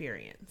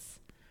experience.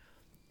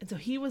 And so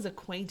he was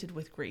acquainted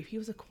with grief. He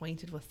was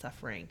acquainted with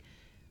suffering,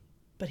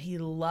 but he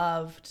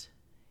loved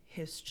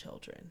his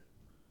children.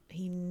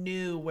 He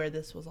knew where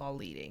this was all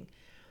leading.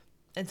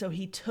 And so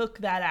he took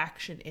that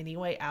action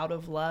anyway out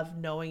of love,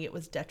 knowing it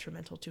was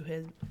detrimental to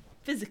him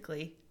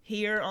physically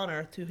here on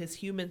earth, to his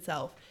human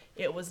self.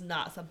 It was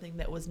not something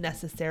that was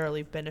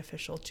necessarily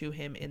beneficial to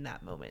him in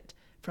that moment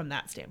from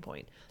that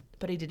standpoint,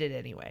 but he did it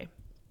anyway.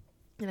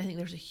 And I think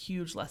there's a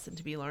huge lesson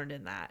to be learned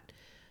in that.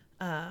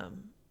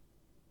 And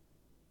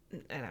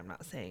I'm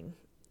not saying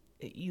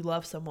you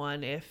love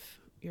someone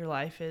if your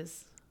life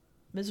is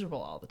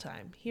miserable all the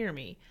time. Hear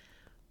me.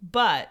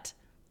 But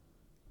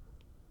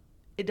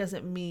it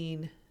doesn't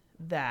mean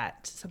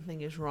that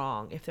something is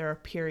wrong if there are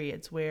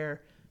periods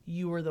where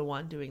you were the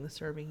one doing the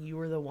serving, you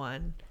were the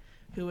one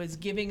who is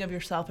giving of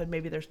yourself, and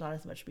maybe there's not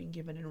as much being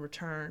given in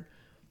return.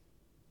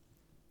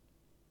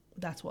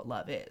 That's what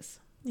love is.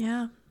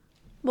 Yeah.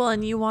 Well,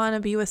 and you want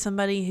to be with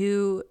somebody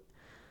who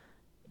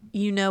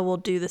you know will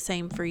do the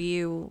same for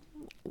you.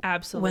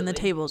 Absolutely. When the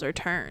tables are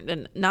turned,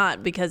 and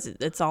not because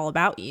it's all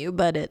about you,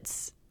 but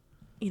it's,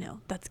 you know,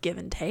 that's give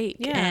and take.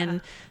 Yeah.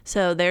 And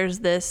so there's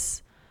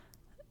this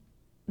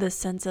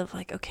sense of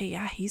like, okay,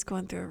 yeah, he's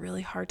going through a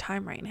really hard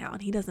time right now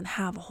and he doesn't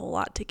have a whole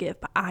lot to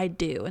give, but I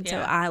do. And so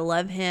I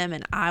love him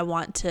and I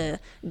want to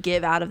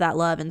give out of that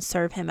love and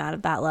serve him out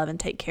of that love and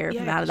take care of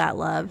him out of that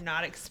love. You're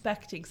not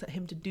expecting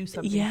him to do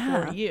something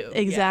for you.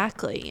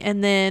 Exactly. Yeah.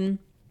 And then,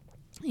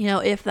 you know,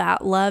 if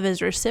that love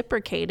is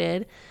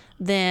reciprocated,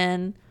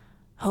 then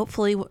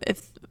hopefully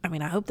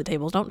I hope the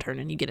tables don't turn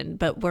and you get in,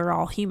 but we're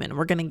all human.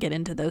 We're going to get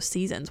into those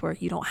seasons where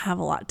you don't have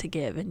a lot to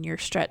give and you're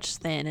stretched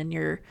thin and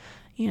you're,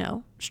 you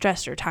know,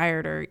 stressed or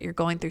tired or you're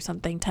going through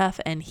something tough,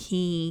 and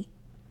he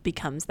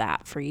becomes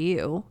that for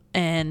you.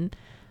 And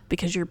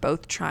because you're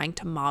both trying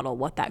to model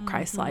what that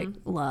Christ-like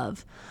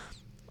love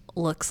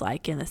looks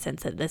like, in the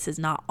sense that this is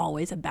not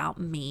always about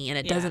me, and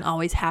it doesn't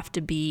always have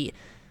to be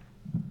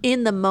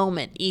in the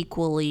moment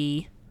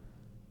equally,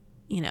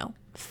 you know,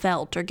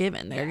 felt or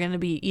given. They're going to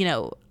be, you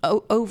know,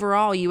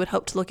 overall you would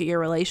hope to look at your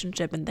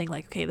relationship and think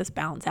like, okay, this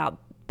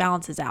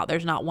balances out.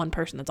 There's not one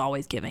person that's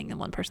always giving and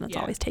one person that's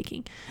always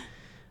taking.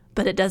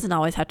 But it doesn't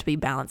always have to be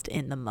balanced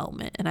in the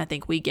moment. And I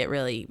think we get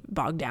really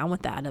bogged down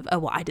with that of, oh,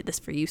 well, I did this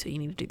for you, so you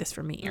need to do this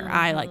for me. Or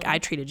I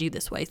treated you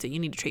this way, so you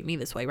need to treat me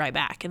this way right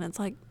back. And it's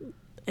like,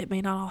 it may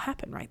not all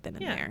happen right then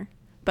and there.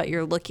 But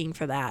you're looking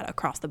for that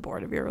across the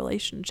board of your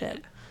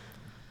relationship.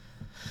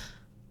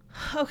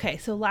 Okay,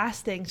 so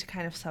last thing to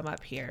kind of sum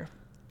up here.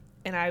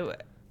 And I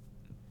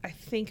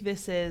think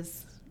this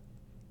is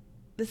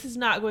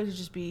not going to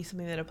just be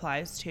something that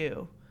applies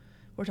to,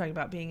 we're talking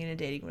about being in a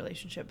dating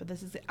relationship, but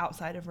this is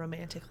outside of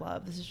romantic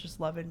love. This is just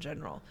love in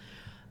general.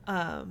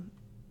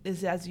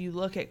 Is as you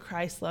look at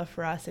Christ's love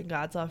for us and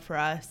God's love for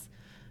us,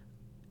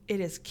 it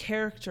is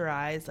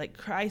characterized, like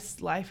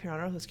Christ's life here on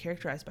earth was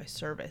characterized by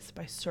service,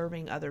 by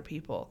serving other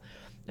people,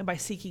 and by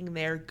seeking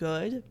their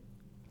good,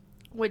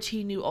 which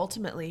he knew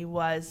ultimately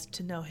was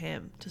to know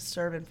him, to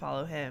serve and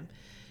follow him.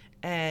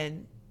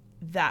 And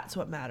that's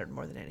what mattered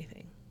more than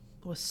anything,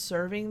 was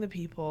serving the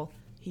people.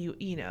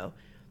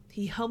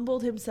 He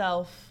humbled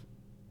himself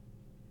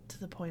to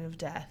the point of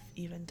death,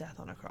 even death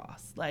on a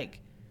cross.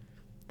 Like,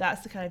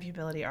 that's the kind of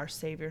humility our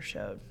Savior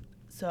showed.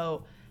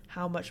 So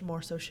how much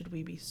more so should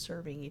we be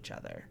serving each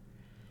other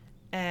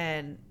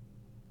and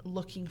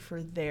looking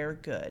for their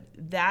good?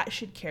 That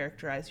should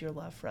characterize your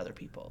love for other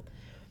people,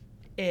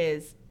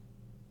 is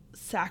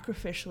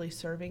sacrificially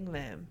serving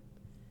them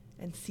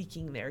and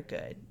seeking their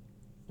good,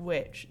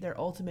 which their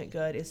ultimate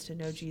good is to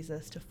know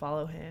Jesus, to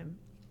follow him,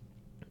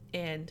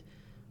 and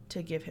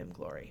to give him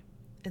glory.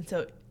 And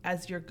so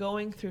as you're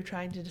going through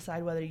trying to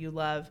decide whether you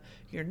love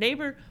your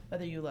neighbor,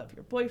 whether you love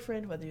your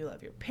boyfriend, whether you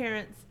love your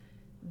parents,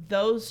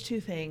 those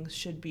two things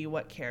should be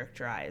what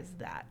characterize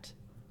that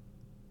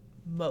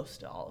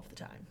most all of the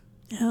time.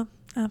 Yeah,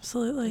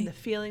 absolutely. And the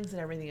feelings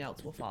and everything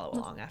else will follow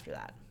along after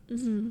that.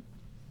 Mm-hmm.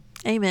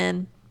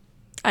 Amen.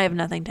 I have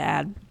nothing to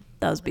add.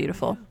 That was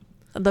beautiful.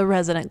 The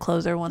resident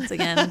closer once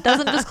again.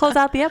 Doesn't just close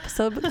out the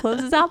episode, but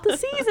closes out the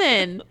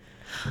season.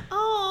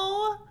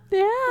 Oh.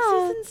 Yeah.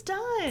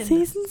 The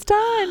season's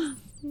done.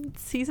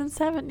 Season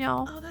 7,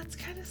 y'all. Oh, that's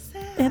kind of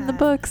sad. In the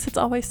books, it's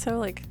always so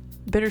like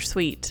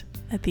bittersweet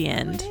at the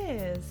end. Oh,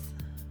 it is.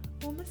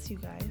 We'll miss you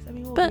guys. I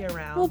mean, we'll be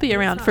around. We'll be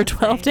around for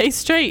 12 days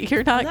straight.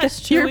 You're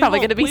not. You're probably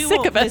going to be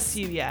sick of us. Miss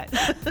you yet?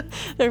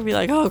 They'll be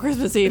like, oh,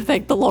 Christmas Eve,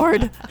 thank the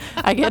Lord,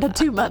 I get a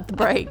 2-month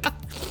break.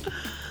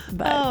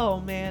 But, oh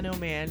man.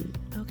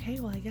 Okay,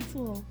 well, I guess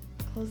we'll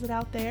close it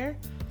out there.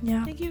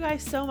 Yeah. Thank you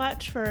guys so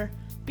much for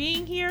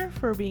being here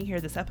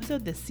this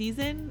episode, this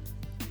season,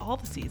 all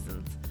the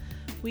seasons.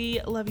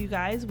 We love you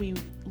guys. We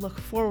look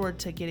forward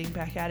to getting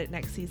back at it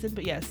next season.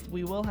 But yes,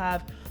 we will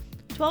have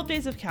 12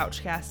 days of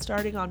Couchcast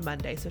starting on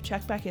Monday. So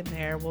check back in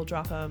there. We'll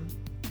drop them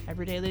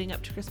every day leading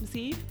up to Christmas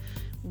Eve.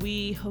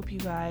 We hope you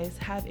guys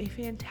have a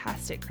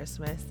fantastic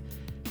Christmas.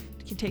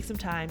 You can take some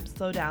time,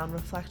 slow down,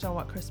 reflect on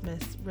what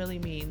Christmas really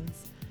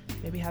means.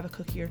 Maybe have a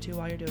cookie or two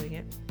while you're doing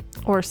it.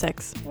 Or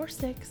 6.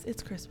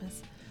 It's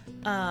Christmas.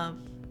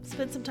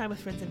 Spend some time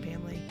with friends and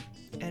family.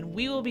 And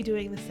we will be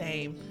doing the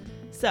same.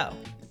 So,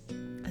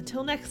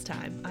 until next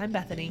time, I'm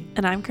Bethany.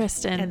 And I'm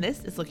Kristen. And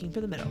this is Looking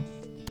for the Middle.